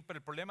haciendo. Sí, pero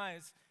el problema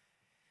es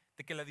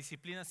de que la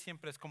disciplina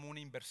siempre es como una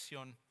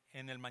inversión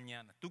en el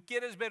mañana. ¿Tú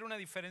quieres ver una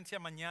diferencia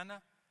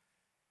mañana?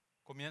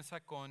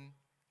 Comienza con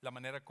la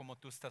manera como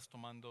tú estás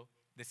tomando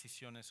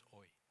decisiones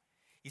hoy.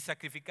 Y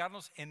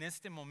sacrificarnos en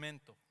este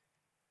momento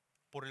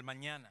por el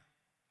mañana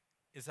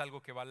es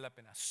algo que vale la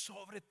pena,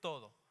 sobre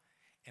todo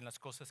en las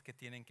cosas que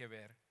tienen que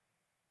ver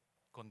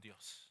con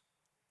Dios.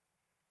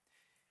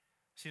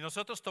 Si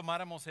nosotros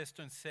tomáramos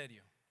esto en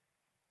serio,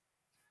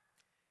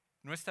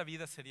 nuestra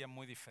vida sería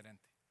muy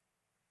diferente.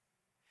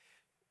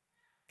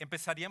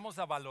 Empezaríamos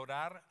a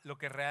valorar lo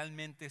que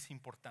realmente es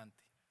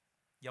importante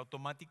y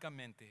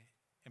automáticamente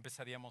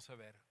empezaríamos a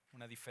ver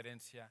una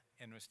diferencia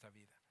en nuestra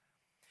vida.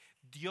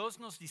 Dios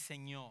nos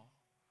diseñó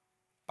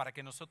para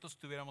que nosotros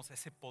tuviéramos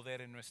ese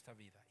poder en nuestra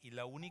vida, y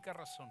la única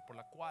razón por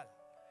la cual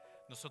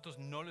nosotros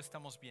no lo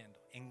estamos viendo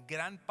en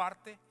gran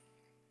parte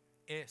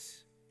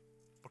es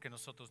porque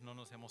nosotros no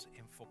nos hemos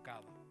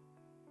enfocado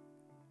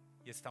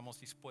y estamos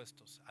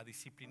dispuestos a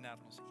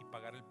disciplinarnos y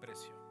pagar el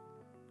precio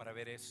para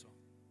ver eso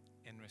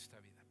en nuestra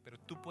vida. Pero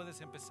tú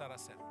puedes empezar a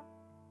hacerlo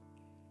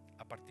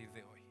a partir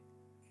de hoy.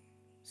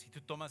 Si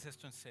tú tomas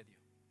esto en serio,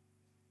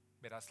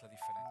 verás la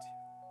diferencia.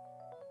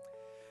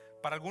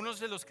 Para algunos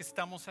de los que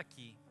estamos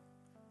aquí,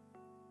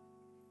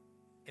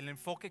 el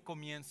enfoque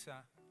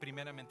comienza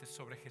primeramente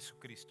sobre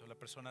Jesucristo, la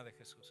persona de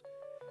Jesús.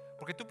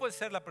 Porque tú puedes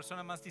ser la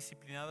persona más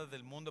disciplinada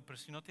del mundo, pero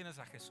si no tienes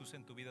a Jesús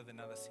en tu vida, de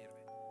nada sirve.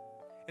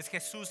 Es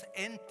Jesús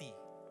en ti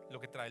lo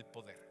que trae el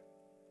poder.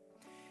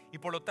 Y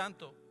por lo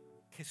tanto,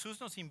 Jesús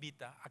nos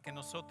invita a que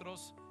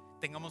nosotros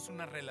tengamos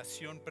una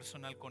relación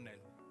personal con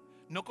Él.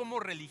 No como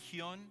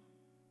religión,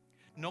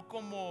 no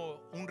como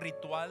un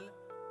ritual,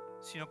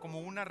 sino como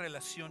una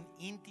relación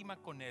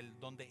íntima con Él,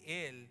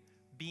 donde Él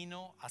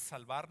vino a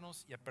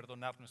salvarnos y a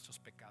perdonar nuestros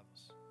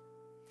pecados.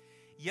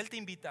 Y Él te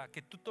invita a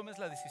que tú tomes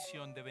la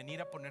decisión de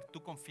venir a poner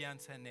tu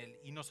confianza en Él.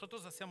 Y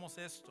nosotros hacemos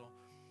esto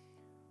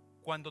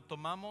cuando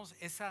tomamos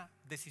esa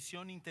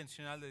decisión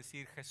intencional de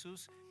decir: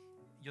 Jesús,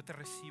 yo te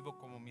recibo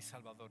como mi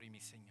Salvador y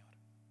mi Señor.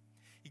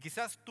 Y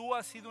quizás tú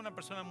has sido una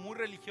persona muy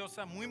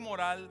religiosa, muy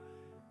moral,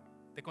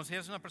 te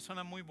consideras una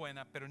persona muy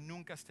buena, pero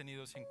nunca has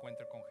tenido ese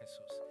encuentro con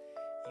Jesús.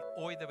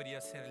 Y hoy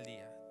debería ser el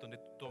día donde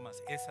tú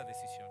tomas esa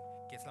decisión,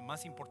 que es la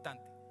más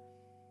importante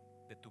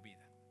de tu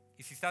vida.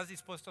 Y si estás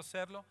dispuesto a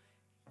hacerlo,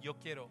 yo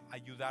quiero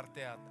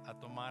ayudarte a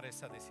tomar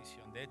esa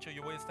decisión. De hecho,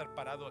 yo voy a estar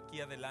parado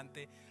aquí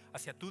adelante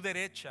hacia tu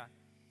derecha,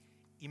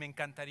 y me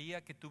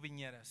encantaría que tú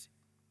vinieras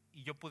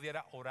y yo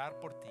pudiera orar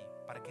por ti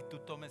para que tú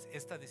tomes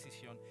esta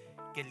decisión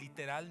que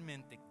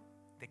literalmente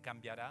te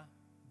cambiará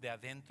de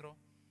adentro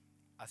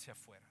hacia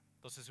afuera.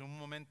 Entonces, en un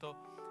momento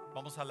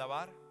vamos a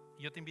alabar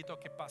y yo te invito a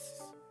que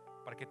pases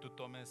para que tú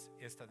tomes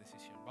esta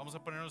decisión. Vamos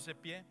a ponernos de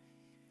pie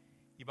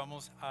y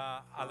vamos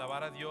a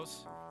alabar a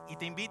Dios. Y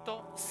te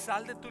invito,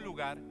 sal de tu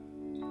lugar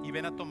y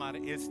ven a tomar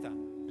esta,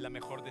 la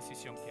mejor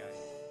decisión que hay.